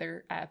these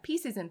other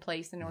pieces in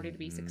place in order to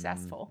be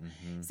successful.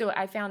 Mm-hmm. So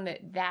I found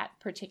that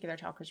particular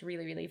talk was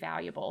really, really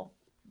valuable,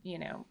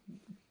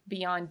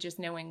 beyond just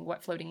knowing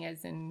what floating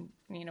is and,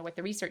 what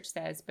the research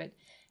says, but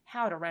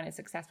how to run a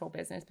successful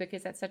business,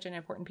 because that's such an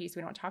important piece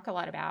we don't talk a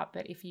lot about.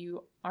 But if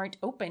you aren't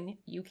open,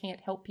 you can't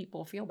help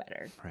people feel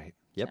better. Right.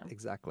 Yep,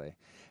 exactly.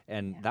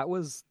 And that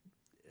was,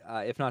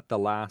 if not the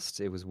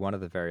last, it was one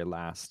of the very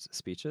last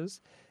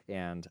speeches.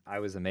 And I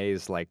was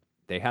amazed,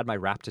 they had my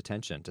rapt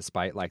attention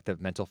despite the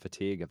mental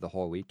fatigue of the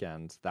whole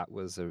weekend. That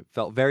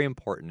felt very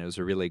important. It was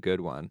a really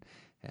good one,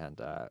 and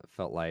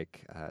felt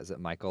like is it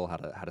Michael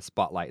had a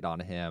spotlight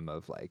on him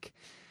of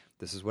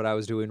this is what I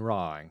was doing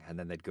wrong, and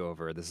then they'd go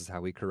over this is how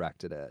we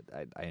corrected it.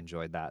 I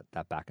enjoyed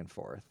that back and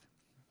forth.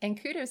 And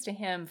kudos to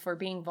him for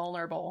being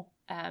vulnerable,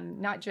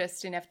 not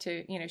just enough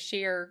to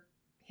share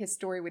his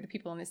story with the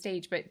people on the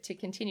stage, but to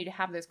continue to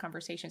have those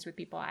conversations with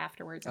people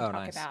afterwards and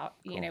talk about,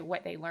 cool.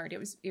 What they learned. It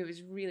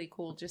was really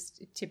cool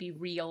just to be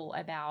real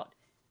about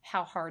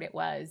how hard it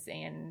was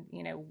and,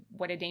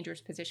 what a dangerous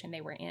position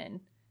they were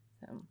in.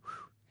 So.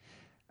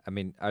 I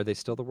mean, are they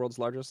still the world's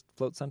largest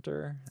float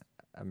center?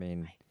 I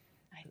mean,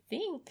 I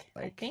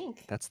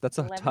think that's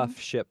a 11. Tough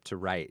ship to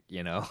write,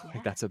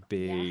 that's a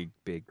big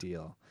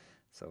deal.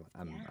 So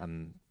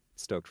I'm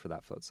stoked for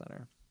that float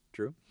center.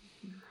 Drew?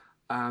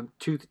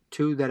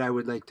 Two that I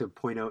would like to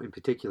point out in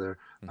particular.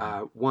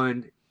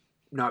 One,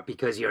 not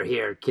because you're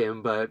here,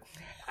 Kim, but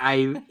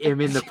I am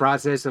in the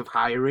process of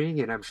hiring,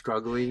 and I'm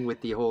struggling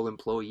with the whole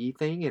employee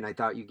thing. And I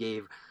thought you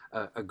gave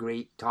a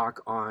great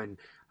talk on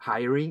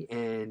hiring,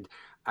 and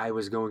I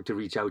was going to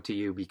reach out to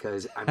you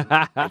because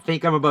I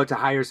think I'm about to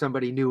hire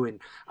somebody new, and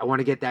I want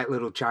to get that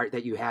little chart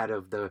that you had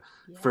of the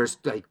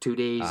first like 2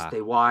 days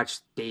they watch,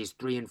 days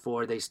 3 and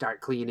 4 they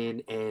start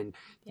cleaning, and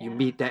you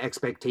meet the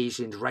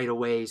expectations right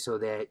away so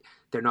that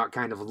they're not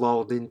kind of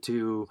lulled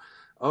into,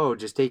 oh,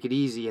 just take it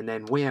easy, and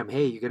then wham,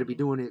 hey, you're going to be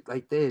doing it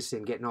like this,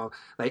 and getting all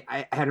like,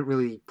 I hadn't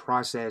really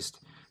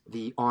processed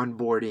the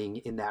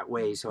onboarding in that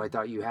way. So I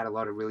thought you had a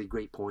lot of really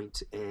great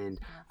points, and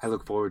I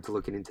look forward to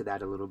looking into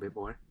that a little bit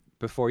more.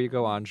 Before you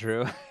go on,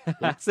 Drew,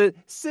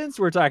 since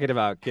we're talking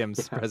about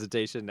Kim's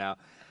presentation now,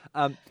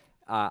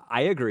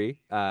 I agree.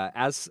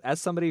 As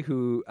somebody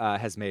who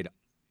has made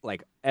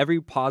like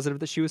every positive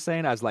that she was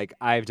saying, I was like,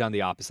 I've done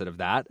the opposite of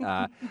that.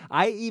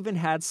 I even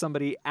had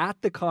somebody at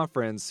the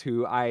conference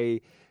who I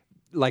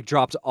like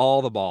dropped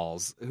all the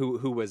balls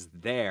who was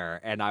there,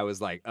 and I was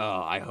like,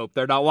 oh, I hope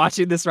they're not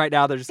watching this right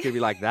now. They're just gonna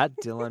be like, that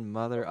Dylan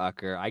mother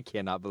ucker, I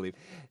cannot believe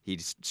he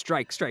just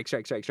strike. So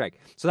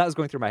that was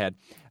going through my head,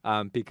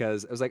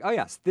 because I was like, oh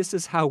yes, this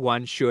is how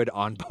one should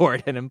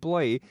onboard an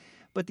employee.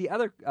 But the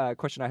other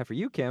question I have for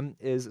you, Kim,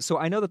 is, so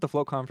I know that the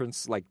Float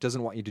Conference like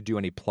doesn't want you to do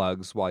any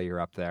plugs while you're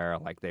up there.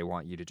 Like they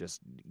want you to just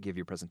give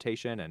your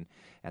presentation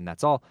and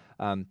that's all.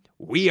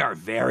 We are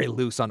very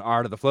loose on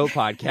Art of the Float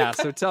podcast.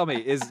 So tell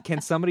me,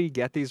 can somebody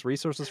get these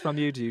resources from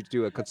you? Do you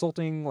do a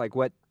consulting? Like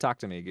what? Talk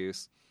to me,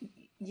 Goose.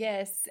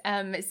 Yes.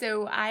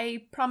 So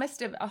I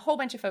promised a whole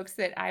bunch of folks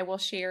that I will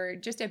share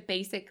just a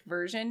basic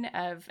version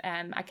of,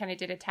 I kind of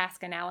did a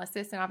task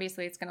analysis, and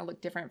obviously it's going to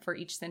look different for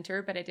each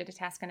center, but I did a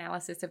task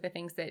analysis of the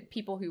things that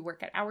people who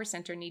work at our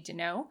center need to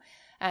know.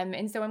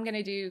 And so I'm going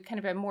to do kind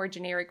of a more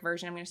generic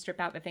version. I'm going to strip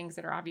out the things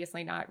that are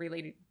obviously not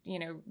related,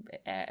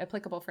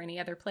 applicable for any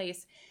other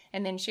place,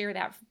 and then share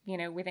that,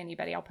 with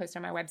anybody. I'll post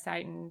on my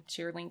website and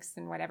share links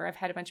and whatever. I've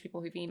had a bunch of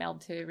people who've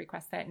emailed to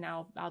request that, and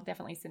I'll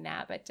definitely send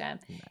that. But nice.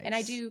 And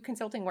I do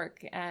consulting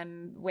work,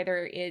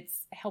 whether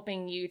it's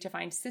helping you to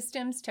find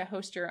systems to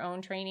host your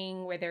own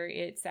training, whether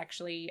it's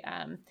actually,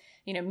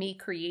 me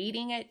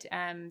creating it.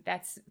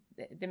 That's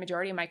the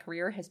majority of my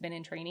career has been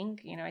in training.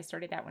 I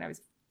started that when I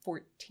was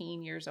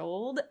 14 years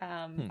old.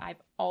 I've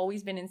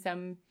always been in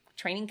some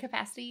training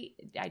capacity.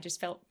 I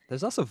just felt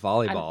there's also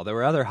volleyball. There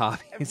were other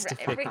hobbies to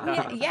pick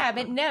up. Yeah,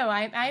 but no,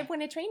 I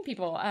want to train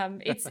people.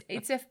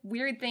 It's a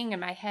weird thing in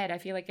my head. I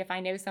feel like if I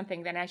know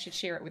something, then I should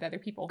share it with other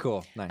people.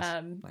 Cool, nice. So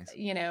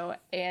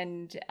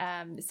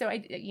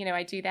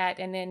I do that,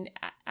 and then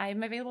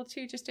I'm available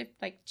too, just to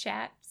like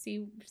chat,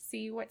 see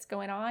what's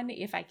going on.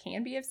 If I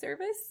can be of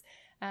service,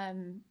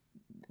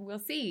 we'll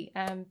see.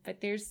 But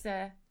there's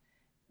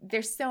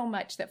so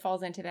much that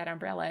falls into that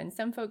umbrella, and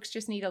some folks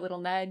just need a little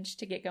nudge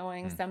to get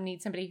going. Some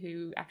need somebody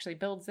who actually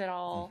builds it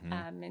all.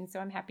 And so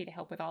I'm happy to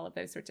help with all of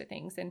those sorts of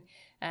things. And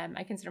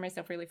I consider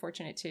myself really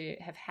fortunate to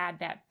have had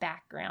that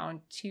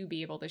background to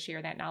be able to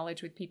share that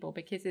knowledge with people,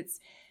 because it's,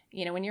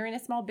 when you're in a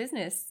small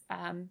business,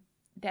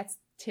 that's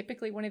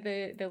typically one of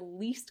the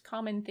least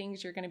common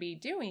things you're going to be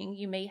doing.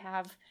 You may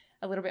have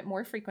a little bit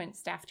more frequent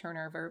staff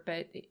turnover,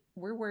 but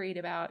we're worried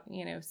about,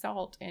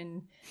 salt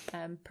and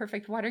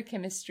perfect water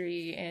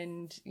chemistry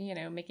and,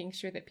 making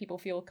sure that people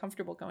feel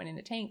comfortable going in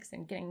the tanks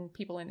and getting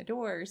people in the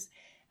doors,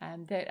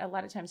 that a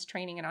lot of times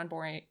training and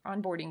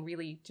onboarding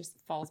really just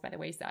falls by the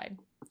wayside.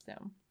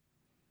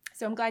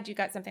 So I'm glad you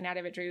got something out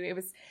of it, Drew. It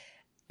was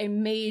a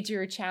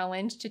major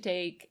challenge to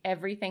take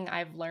everything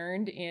I've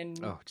learned in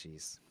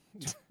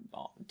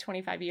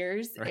 25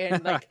 years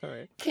and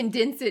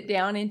condense it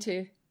down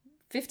into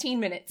 15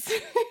 minutes.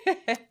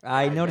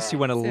 I noticed you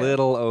went a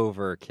little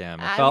over,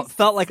 Kim. It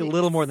felt like a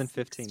little more than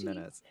 15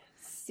 minutes.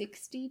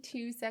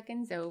 62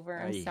 seconds over.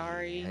 I'm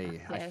sorry.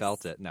 Yes. I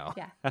felt it. No.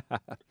 Yeah.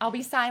 I'll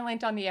be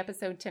silent on the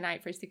episode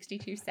tonight for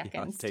 62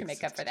 seconds to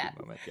make up for that.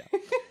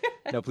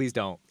 No, please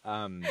don't.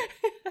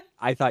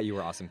 I thought you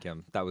were awesome,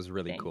 Kim. That was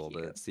really cool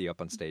to see you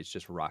up on stage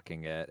just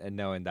rocking it, and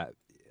knowing that,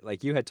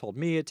 like you had told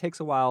me, it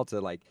takes a while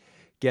to like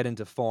get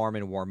into form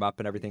and warm up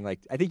and everything. Like,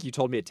 I think you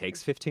told me it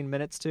takes 15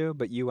 minutes too,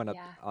 but you went up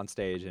on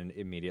stage and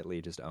immediately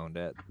just owned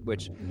it,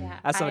 which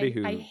as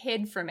somebody I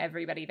hid from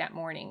everybody that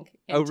morning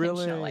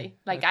intentionally. Oh, really?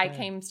 Like, I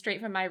came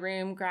straight from my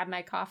room, grabbed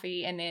my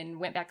coffee, and then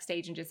went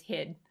backstage and just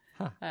hid,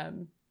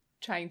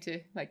 trying to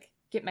like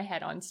get my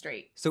head on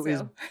straight. So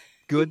is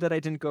good that I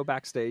didn't go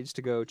backstage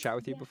to go chat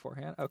with you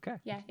beforehand? Okay.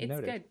 Yeah,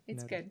 it's good.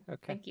 It's good.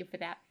 Okay. Thank you for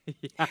that.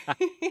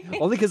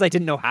 Only because I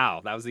didn't know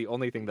how. That was the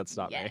only thing that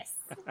stopped me.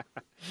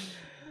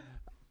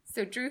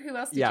 So, Drew, who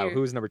else did you? Yeah,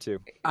 who's number two?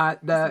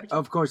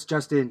 Of course,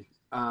 Justin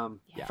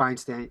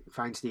Feinstein.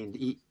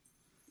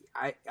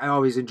 I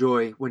always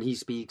enjoy when he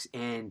speaks,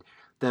 and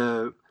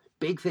the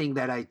big thing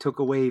that I took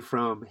away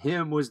from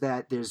him was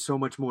that there's so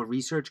much more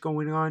research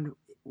going on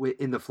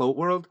in the float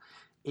world,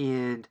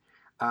 and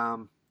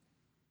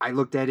I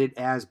looked at it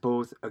as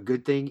both a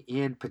good thing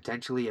and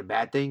potentially a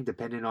bad thing,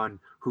 depending on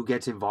who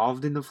gets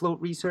involved in the float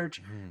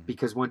research,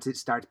 because once it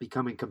starts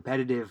becoming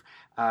competitive,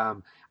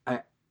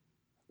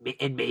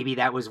 and maybe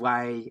that was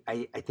why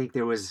I think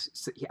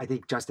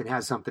Justin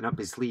has something up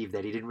his sleeve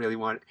that he didn't really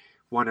want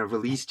to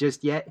release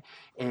just yet.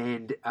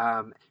 And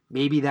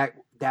maybe that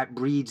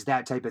breeds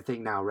that type of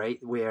thing now, right?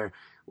 Where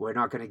we're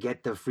not going to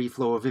get the free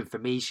flow of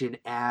information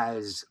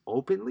as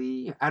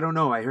openly. I don't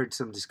know. I heard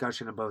some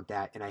discussion about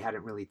that, and I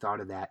hadn't really thought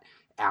of that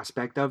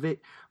aspect of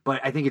it.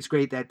 But I think it's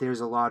great that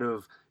there's a lot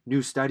of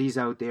new studies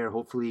out there.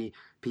 Hopefully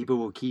people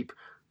will keep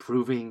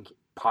proving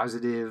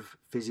positive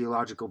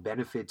physiological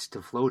benefits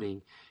to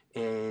floating,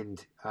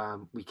 and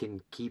we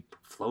can keep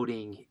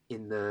floating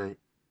in the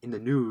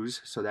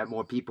news so that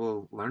more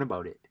people learn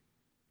about it.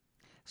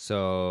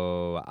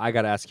 So I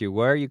got to ask you,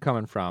 where are you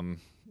coming from?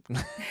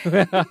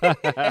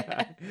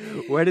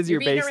 What is your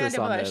basis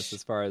on this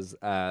as far as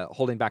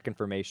holding back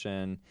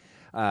information?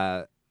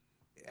 And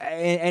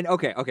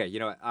okay, you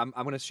know what? I'm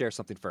going to share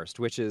something first,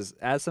 which is,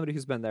 as somebody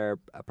who's been there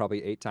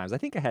probably 8 times, I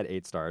think I had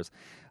 8 stars.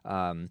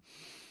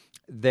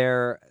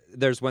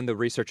 There's when the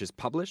research is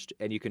published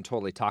and you can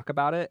totally talk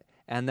about it,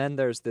 and then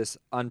there's this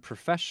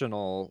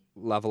unprofessional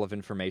level of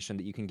information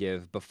that you can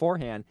give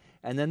beforehand,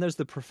 and then there's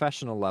the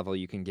professional level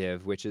you can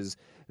give, which is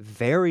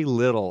very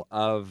little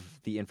of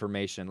the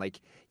information.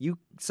 Like,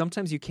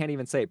 sometimes you can't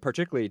even say,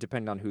 particularly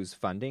depending on who's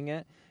funding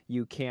it,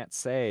 you can't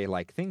say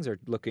like things are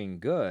looking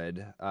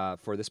good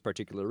for this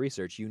particular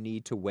research. You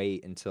need to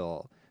wait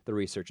until the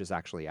research is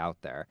actually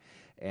out there,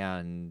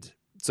 and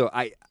so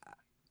I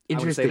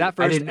would say that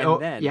first, I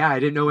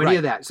didn't know any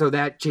of that. So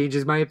that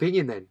changes my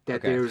opinion then,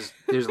 that there's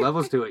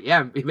levels to it.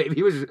 Yeah,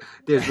 maybe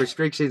there's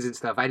restrictions and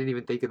stuff. I didn't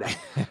even think of that.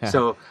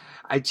 So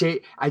I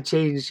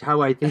changed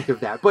how I think of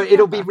that. But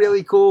it'll be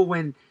really cool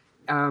when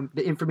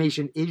the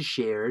information is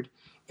shared.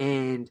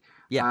 And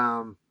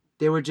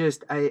there were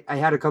I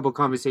had a couple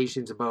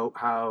conversations about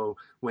how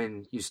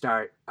when you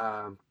start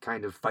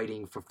kind of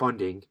fighting for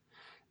funding,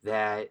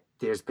 that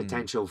there's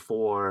potential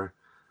for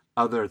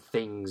other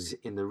things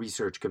in the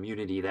research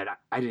community that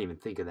I didn't even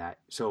think of that.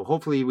 So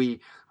hopefully we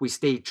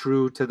stay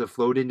true to the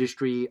float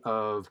industry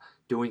of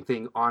doing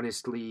things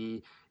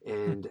honestly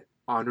and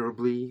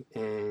honorably,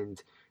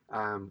 and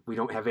we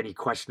don't have any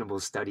questionable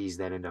studies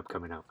that end up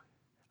coming up.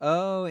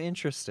 Oh,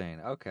 interesting.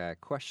 Okay,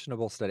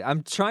 questionable study.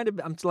 I'm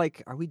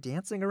like, are we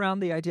dancing around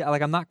the idea?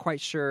 Like, I'm not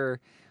quite sure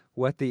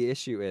what the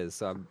issue is.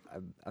 So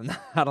I'm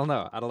not, I don't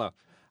know. I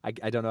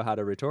don't know how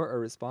to retort or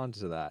respond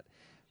to that.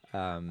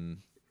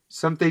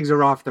 Some things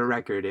are off the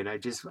record, and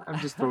I'm just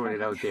throwing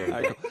it out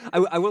there.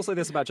 I will say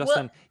this about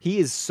Justin. Well, he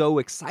is so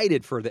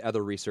excited for the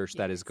other research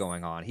that is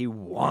going on. He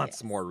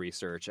wants more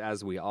research,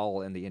 as we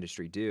all in the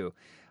industry do.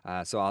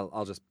 So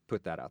I'll just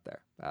put that out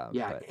there.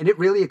 And it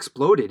really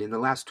exploded in the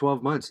last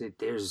 12 months.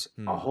 There's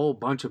a whole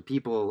bunch of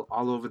people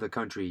all over the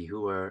country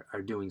who are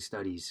doing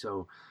studies.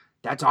 So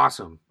that's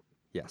awesome.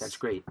 Yes. That's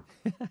great.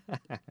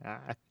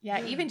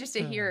 Yeah, even just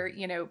to hear,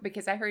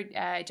 because I heard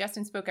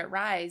Justin spoke at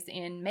Rise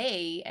in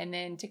May, and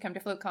then to come to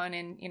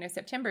FloatCon in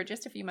September,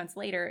 just a few months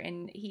later,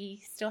 and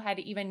he still had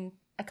even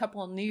a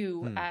couple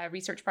new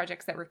research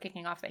projects that were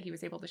kicking off that he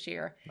was able to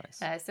share.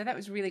 Nice. So that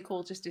was really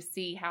cool just to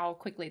see how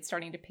quickly it's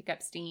starting to pick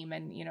up steam,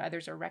 and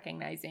others are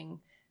recognizing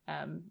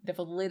the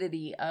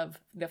validity of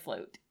the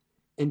float.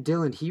 And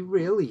Dylan, he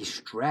really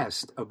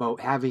stressed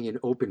about having an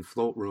open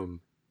float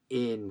room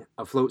in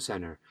a float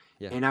center.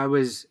 Yeah. And I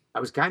was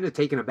kind of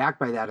taken aback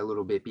by that a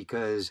little bit,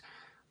 because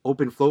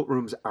open float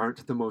rooms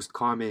aren't the most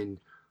common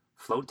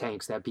float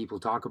tanks that people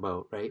talk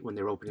about, right? When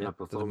they're opening up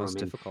a float room. They're the most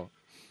difficult.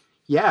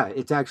 Yeah,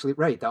 it's actually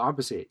right, the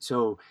opposite.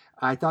 So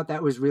I thought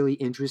that was really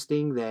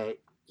interesting that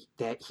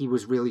he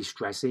was really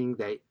stressing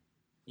that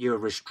you're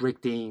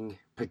restricting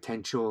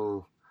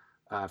potential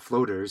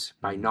floaters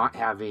by not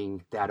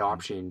having that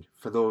option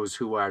for those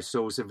who are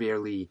so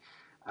severely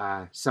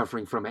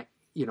suffering from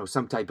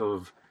some type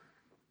of,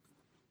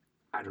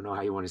 I don't know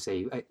how you want to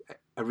say,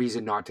 a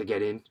reason not to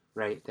get in,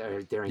 right?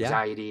 Their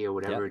anxiety or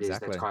whatever it is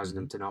that's causing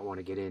them to not want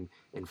to get in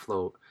and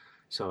float.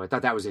 So I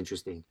thought that was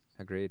interesting.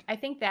 Agreed. I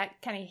think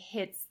that kind of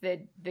hits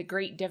the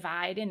great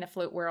divide in the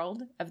float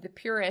world of the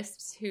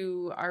purists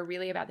who are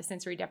really about the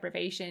sensory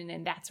deprivation,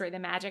 and that's where the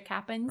magic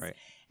happens. Right.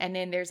 And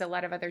then there's a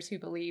lot of others who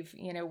believe,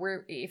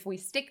 if we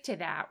stick to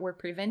that, we're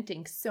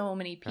preventing so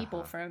many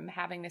people from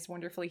having this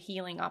wonderfully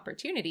healing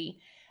opportunity.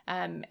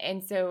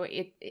 And so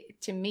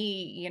to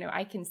me,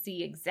 I can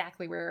see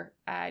exactly where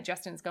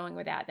Justin's going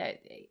with that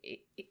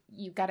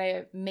you've got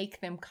to make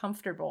them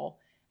comfortable,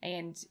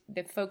 and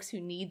the folks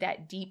who need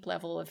that deep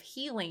level of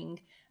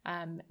healing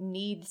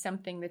need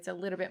something that's a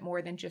little bit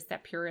more than just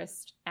that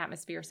purist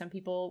atmosphere. Some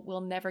people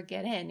will never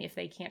get in if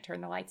they can't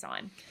turn the lights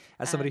on.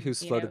 As somebody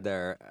who's floated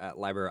there at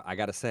LIBOR, I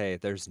got to say,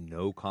 there's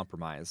no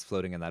compromise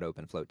floating in that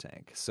open float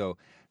tank. So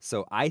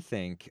I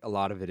think a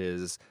lot of it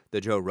is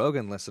the Joe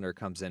Rogan listener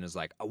comes in is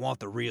like, I want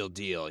the real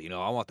deal.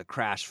 I want the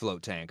crash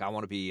float tank. I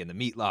want to be in the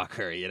meat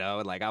locker,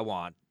 like I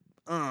want,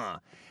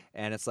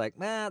 and it's like,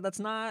 man, that's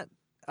not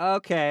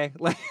okay.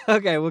 Like,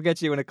 okay, we'll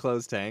get you in a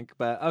closed tank,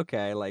 but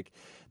okay, like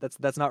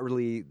that's not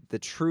really the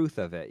truth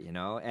of it,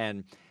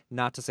 and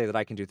not to say that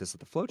I can do this at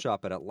the float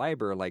shop, but at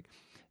LIBOR, like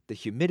the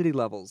humidity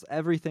levels,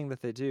 everything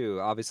that they do,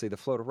 obviously the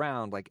float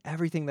around, like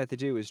everything that they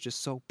do is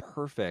just so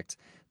perfect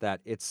that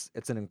it's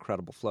an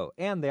incredible float.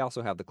 And they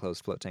also have the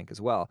closed float tank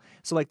as well.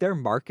 So like their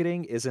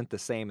marketing isn't the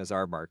same as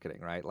our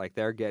marketing, right? Like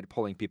they're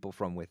pulling people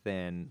from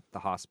within the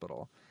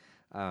hospital.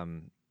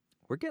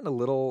 we're getting a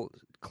little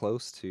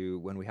close to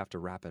when we have to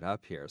wrap it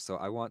up here. So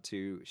I want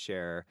to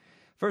share,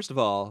 first of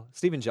all,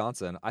 Steven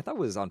Johnson, I thought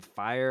was on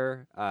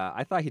fire.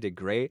 I thought he did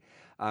great.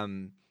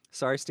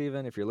 Sorry,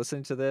 Steven, if you're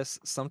listening to this,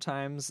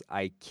 sometimes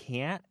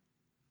I'm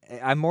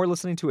more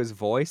listening to his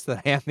voice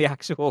than I am the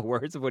actual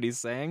words of what he's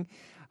saying.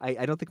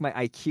 I don't think my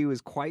IQ is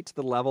quite to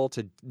the level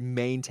to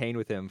maintain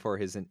with him for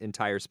his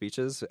entire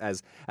speeches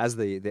as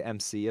the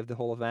MC of the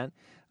whole event.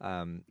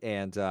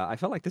 And I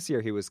felt like this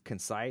year he was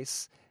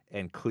concise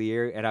and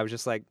clear, and I was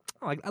just like,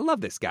 oh, I love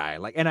this guy.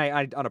 Like, and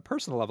I on a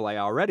personal level, I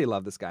already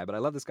love this guy, but I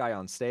love this guy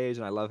on stage,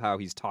 and I love how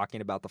he's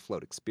talking about the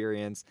float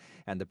experience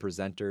and the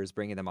presenters,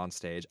 bringing them on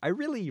stage. I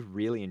really,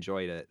 really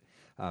enjoyed it.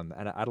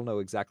 And I don't know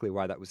exactly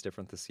why that was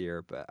different this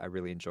year, but I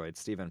really enjoyed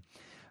Steven.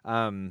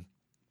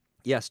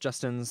 Yes,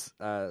 Justin's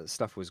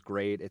stuff was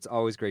great. It's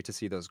always great to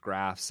see those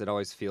graphs. It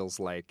always feels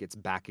like it's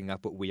backing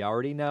up what we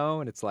already know.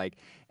 And it's like,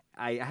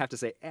 I have to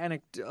say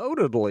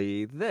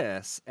anecdotally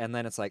this, and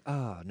then it's like,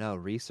 oh, no,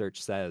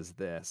 research says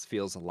this.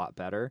 Feels a lot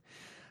better.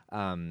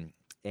 And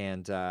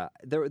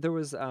there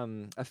was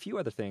a few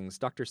other things.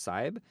 Dr.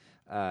 Saib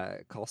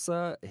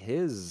Khalsa,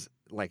 his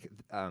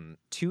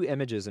two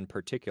images in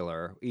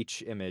particular,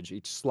 each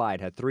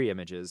slide had 3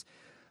 images,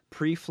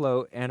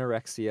 pre-float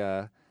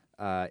anorexia,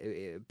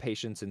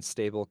 patients in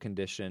stable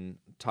condition,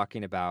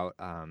 talking about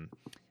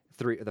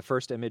the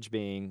first image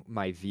being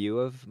my view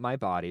of my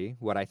body,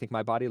 what I think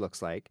my body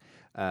looks like,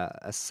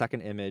 a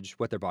second image,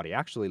 what their body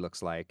actually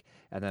looks like,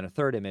 and then a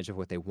third image of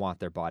what they want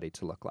their body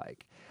to look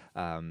like.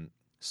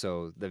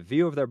 So the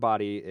view of their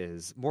body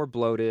is more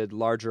bloated,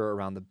 larger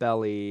around the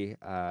belly,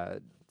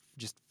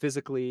 just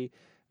physically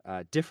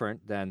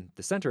different than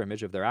the center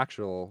image of their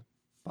actual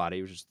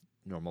body, which is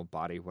normal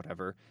body,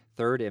 whatever.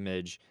 Third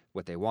image,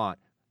 what they want,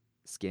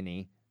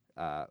 skinny,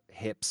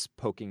 hips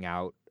poking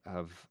out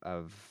of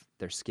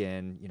their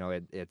skin. You know,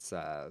 it's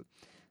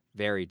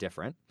very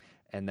different.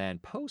 And then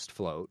post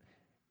float,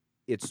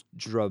 it's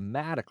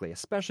dramatically,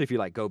 especially if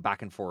you go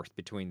back and forth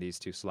between these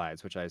two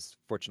slides, which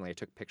fortunately I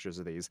took pictures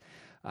of these,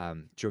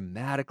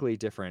 dramatically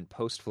different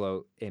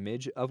post-float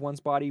image of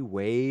one's body,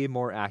 way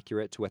more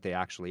accurate to what they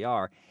actually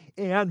are.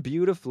 And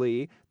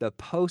beautifully, the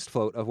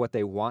post-float of what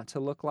they want to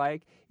look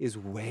like is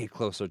way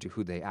closer to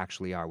who they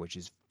actually are, which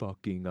is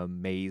fucking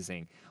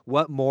amazing.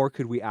 What more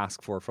could we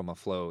ask for from a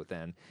float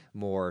than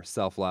more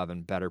self-love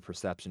and better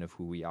perception of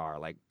who we are?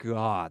 Like,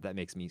 God, that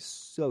makes me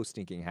so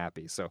stinking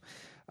happy. So,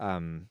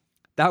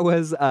 that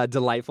was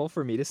delightful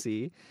for me to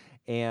see,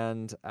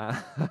 and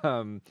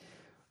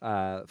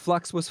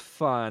Flux was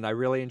fun. I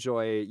really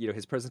enjoy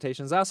his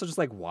presentations. I also just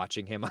like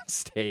watching him on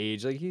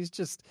stage. Like he's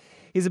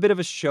a bit of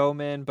a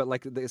showman, but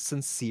like the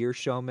sincere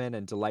showman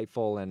and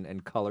delightful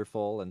and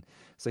colorful, and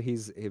so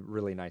he's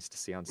really nice to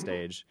see on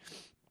stage.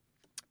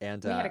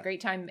 And we had a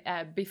great time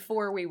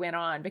before we went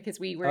on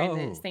because we were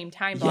in the same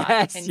time block,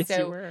 and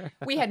so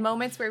we had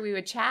moments where we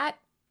would chat,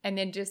 and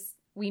then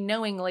we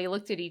knowingly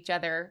looked at each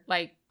other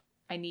like,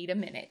 I need a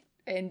minute,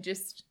 and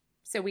just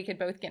so we could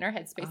both get our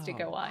headspace to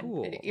go on.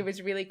 Cool. It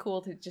was really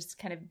cool to just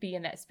kind of be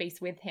in that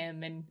space with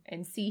him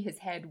and see his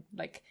head,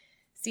 like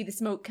see the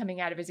smoke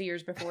coming out of his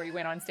ears before he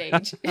went on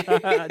stage. Is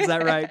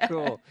that right?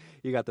 Cool.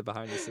 You got the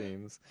behind the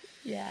scenes.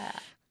 Yeah.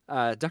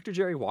 Dr.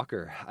 Jerry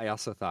Walker, I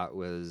also thought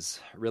was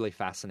really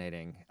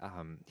fascinating.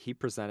 He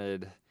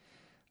presented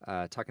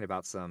talking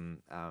about some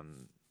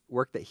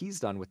work that he's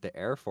done with the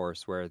Air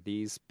Force, where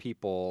these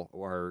people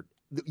were,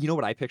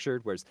 what I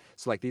pictured was,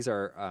 these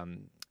are,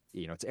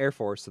 it's Air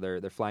Force, so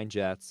they're flying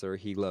jets or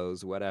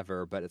helos,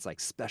 whatever, but it's like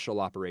special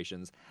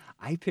operations.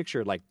 I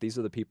pictured these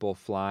are the people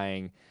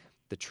flying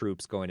the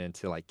troops going in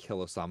to kill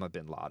Osama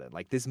bin Laden.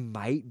 This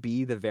might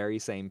be the very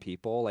same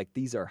people.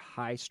 These are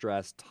high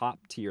stress,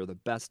 top tier, the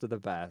best of the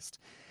best.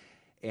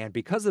 And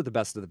because of the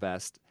best of the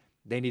best,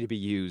 they need to be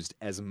used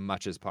as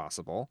much as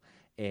possible.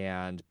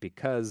 And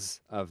because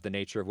of the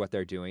nature of what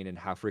they're doing and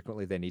how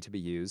frequently they need to be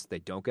used, they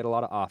don't get a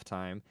lot of off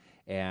time,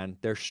 and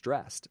they're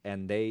stressed.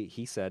 And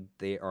he said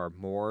they are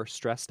more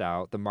stressed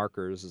out. The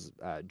markers,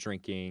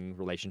 drinking,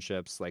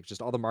 relationships,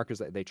 just all the markers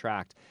that they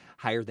tracked,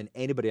 higher than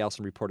anybody else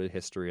in reported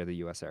history of the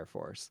U.S. Air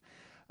Force.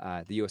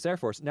 The U.S. Air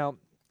Force, now,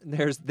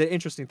 there's the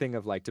interesting thing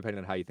of depending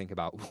on how you think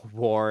about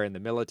war and the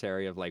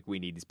military of we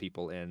need these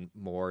people in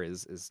more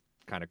is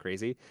kind of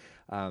crazy.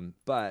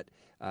 But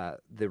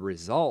the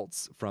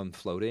results from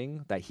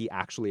floating that he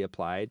actually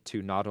applied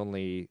to not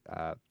only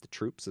the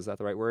troops, is that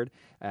the right word,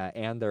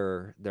 and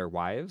their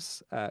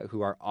wives,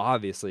 who are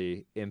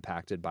obviously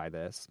impacted by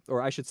this,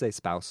 or I should say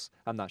spouse,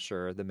 I'm not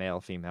sure, the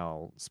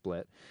male-female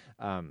split,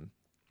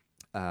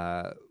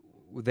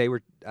 they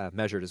were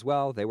measured as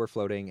well. They were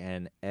floating,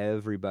 and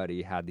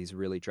everybody had these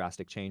really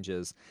drastic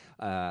changes.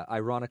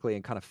 Ironically,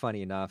 and kind of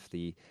funny enough,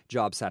 the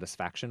job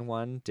satisfaction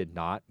one did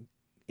not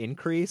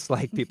increase.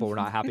 People were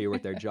not happier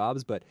with their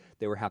jobs, but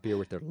they were happier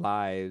with their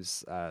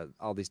lives,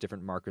 all these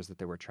different markers that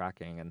they were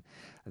tracking. And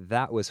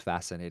that was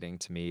fascinating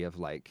to me of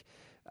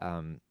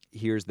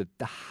here's the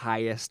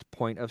highest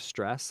point of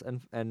stress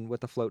and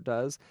what the float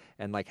does,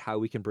 and how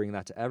we can bring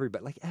that to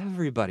everybody.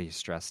 Everybody's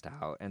stressed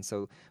out, and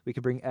so we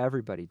can bring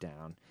everybody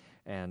down.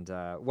 And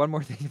one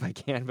more thing, if I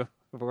can,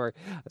 before,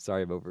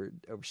 sorry, I'm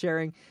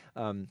oversharing.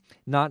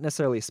 Not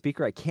necessarily a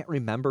speaker. I can't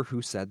remember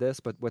who said this,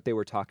 but what they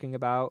were talking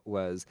about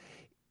was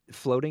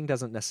floating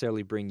doesn't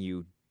necessarily bring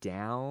you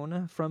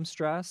down from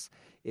stress.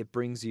 It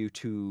brings you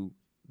to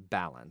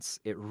balance.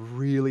 It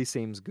really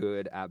seems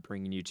good at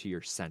bringing you to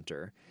your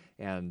center.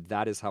 And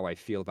that is how I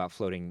feel about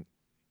floating,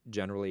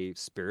 generally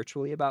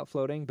spiritually about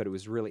floating. But it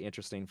was really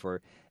interesting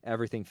for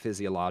everything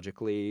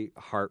physiologically,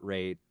 heart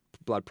rate,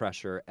 blood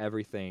pressure,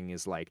 everything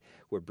is like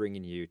we're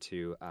bringing you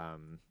to,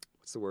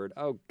 what's the word?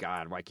 Oh,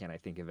 God, why can't I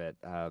think of it?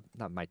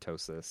 Not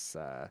mitosis.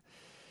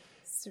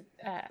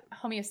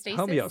 Homeostasis.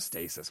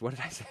 Homeostasis. What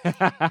did I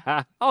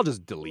say? I'll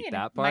just delete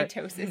that part.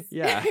 Mitosis.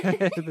 Yeah.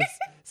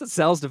 Is it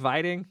cells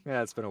dividing?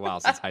 Yeah, it's been a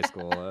while since high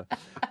school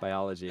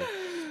biology.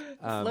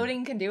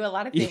 Floating can do a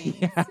lot of things.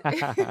 Yeah,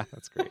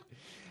 that's great.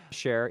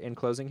 Share in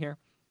closing here.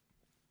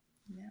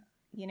 Yeah.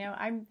 You know,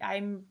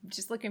 I'm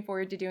just looking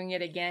forward to doing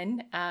it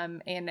again,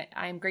 and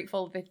I'm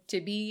grateful to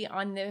be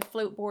on the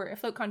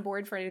FloatCon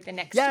board for the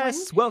next one.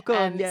 Yes,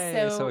 welcome!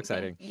 Yay! So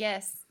exciting.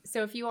 Yes.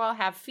 So if you all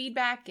have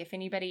feedback, if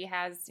anybody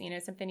has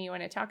something you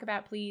want to talk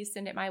about, please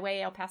send it my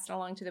way. I'll pass it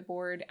along to the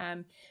board.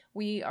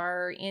 We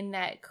are in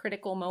that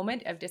critical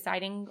moment of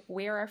deciding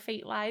where our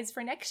fate lies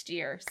for next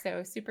year.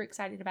 So super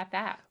excited about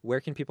that. Where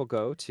can people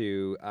go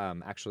to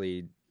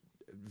actually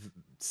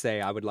say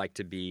I would like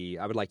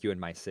you in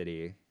my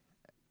city?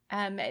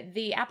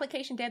 The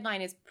application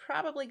deadline is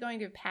probably going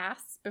to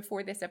pass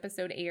before this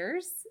episode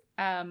airs.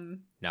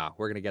 No,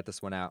 we're going to get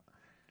this one out.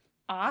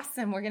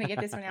 Awesome. We're going to get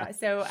this one out.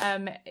 So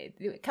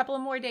a couple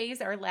of more days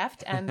are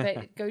left,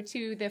 but go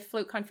to the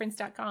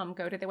floatconference.com.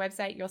 Go to the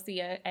website. You'll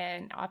see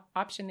an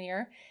option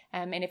there.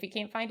 And if you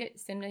can't find it,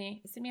 send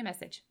me a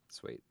message.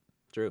 Sweet.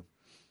 Drew.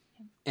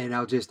 And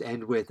I'll just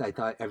end with, I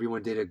thought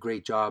everyone did a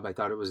great job. I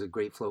thought it was a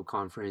great Float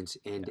conference,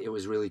 and it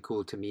was really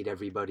cool to meet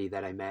everybody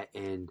that I met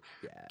and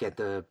get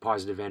the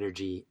positive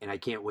energy. And I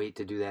can't wait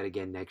to do that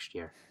again next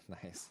year.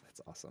 Nice.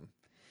 That's awesome.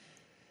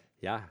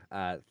 Yeah.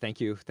 Thank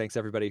you. Thanks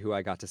everybody who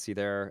I got to see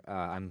there.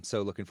 I'm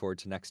so looking forward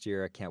to next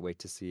year. I can't wait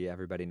to see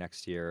everybody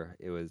next year.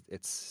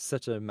 It's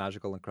such a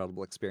magical,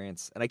 incredible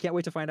experience. And I can't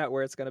wait to find out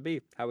where it's going to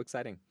be. How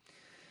exciting.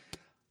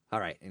 All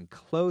right. In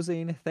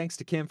closing, thanks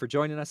to Kim for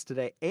joining us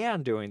today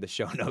and doing the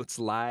show notes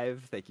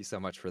live. Thank you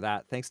so much for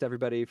that. Thanks to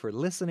everybody for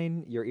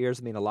listening. Your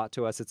ears mean a lot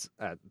to us. It's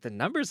the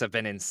numbers have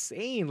been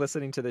insane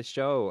listening to this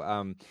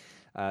show.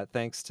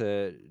 Thanks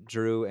to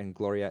Drew and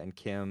Gloria and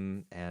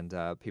Kim, and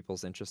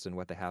people's interest in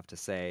what they have to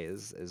say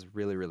is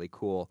really, really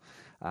cool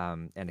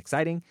and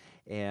exciting.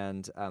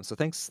 And so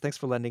thanks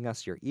for lending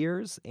us your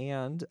ears,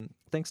 and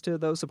thanks to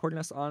those supporting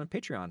us on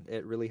Patreon.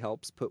 It really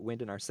helps put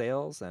wind in our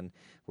sails, and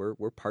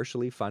we're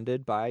partially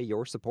funded by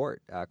your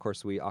support. Of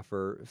course, we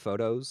offer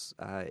photos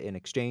in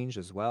exchange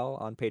as well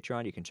on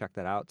Patreon. You can check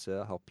that out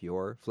to help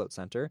your Float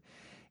Center.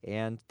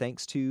 And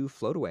thanks to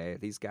Floataway,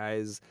 these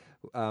guys,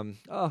 Colin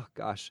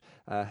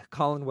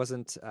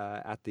wasn't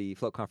at the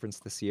Float conference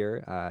this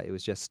year. It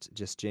was just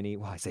Ginny.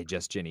 Well, I say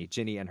just Ginny.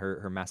 Ginny and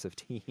her massive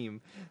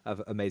team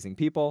of amazing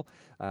people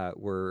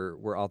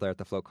were all there at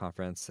the Float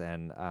conference.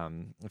 And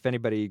if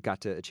anybody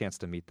got a chance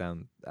to meet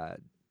them,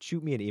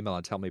 shoot me an email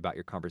and tell me about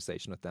your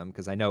conversation with them,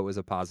 because I know it was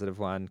a positive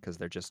one, because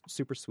they're just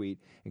super sweet,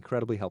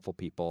 incredibly helpful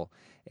people.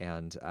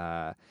 And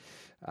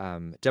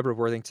Deborah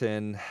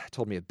Worthington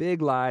told me a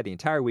big lie the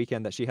entire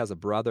weekend that she has a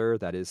brother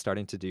that is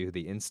starting to do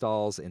the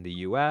installs in the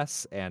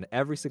U.S., and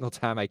every single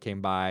time I came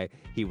by,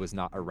 he was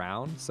not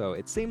around. So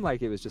it seemed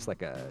like it was just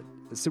like a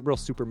real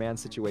Superman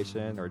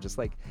situation, or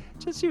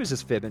she was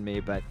just fibbing me.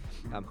 But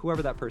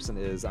whoever that person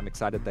is, I'm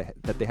excited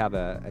that they have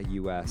a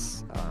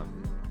U.S.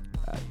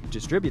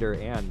 Distributor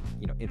and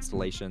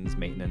installations,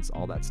 maintenance,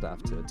 all that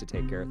stuff to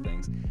take care of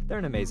things. They're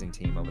an amazing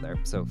team over there.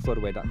 So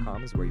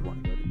floataway.com is where you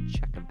want to go to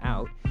check them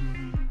out.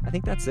 I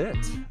think that's it.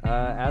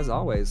 As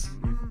always,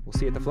 we'll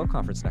see you at the Float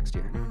conference next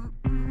year.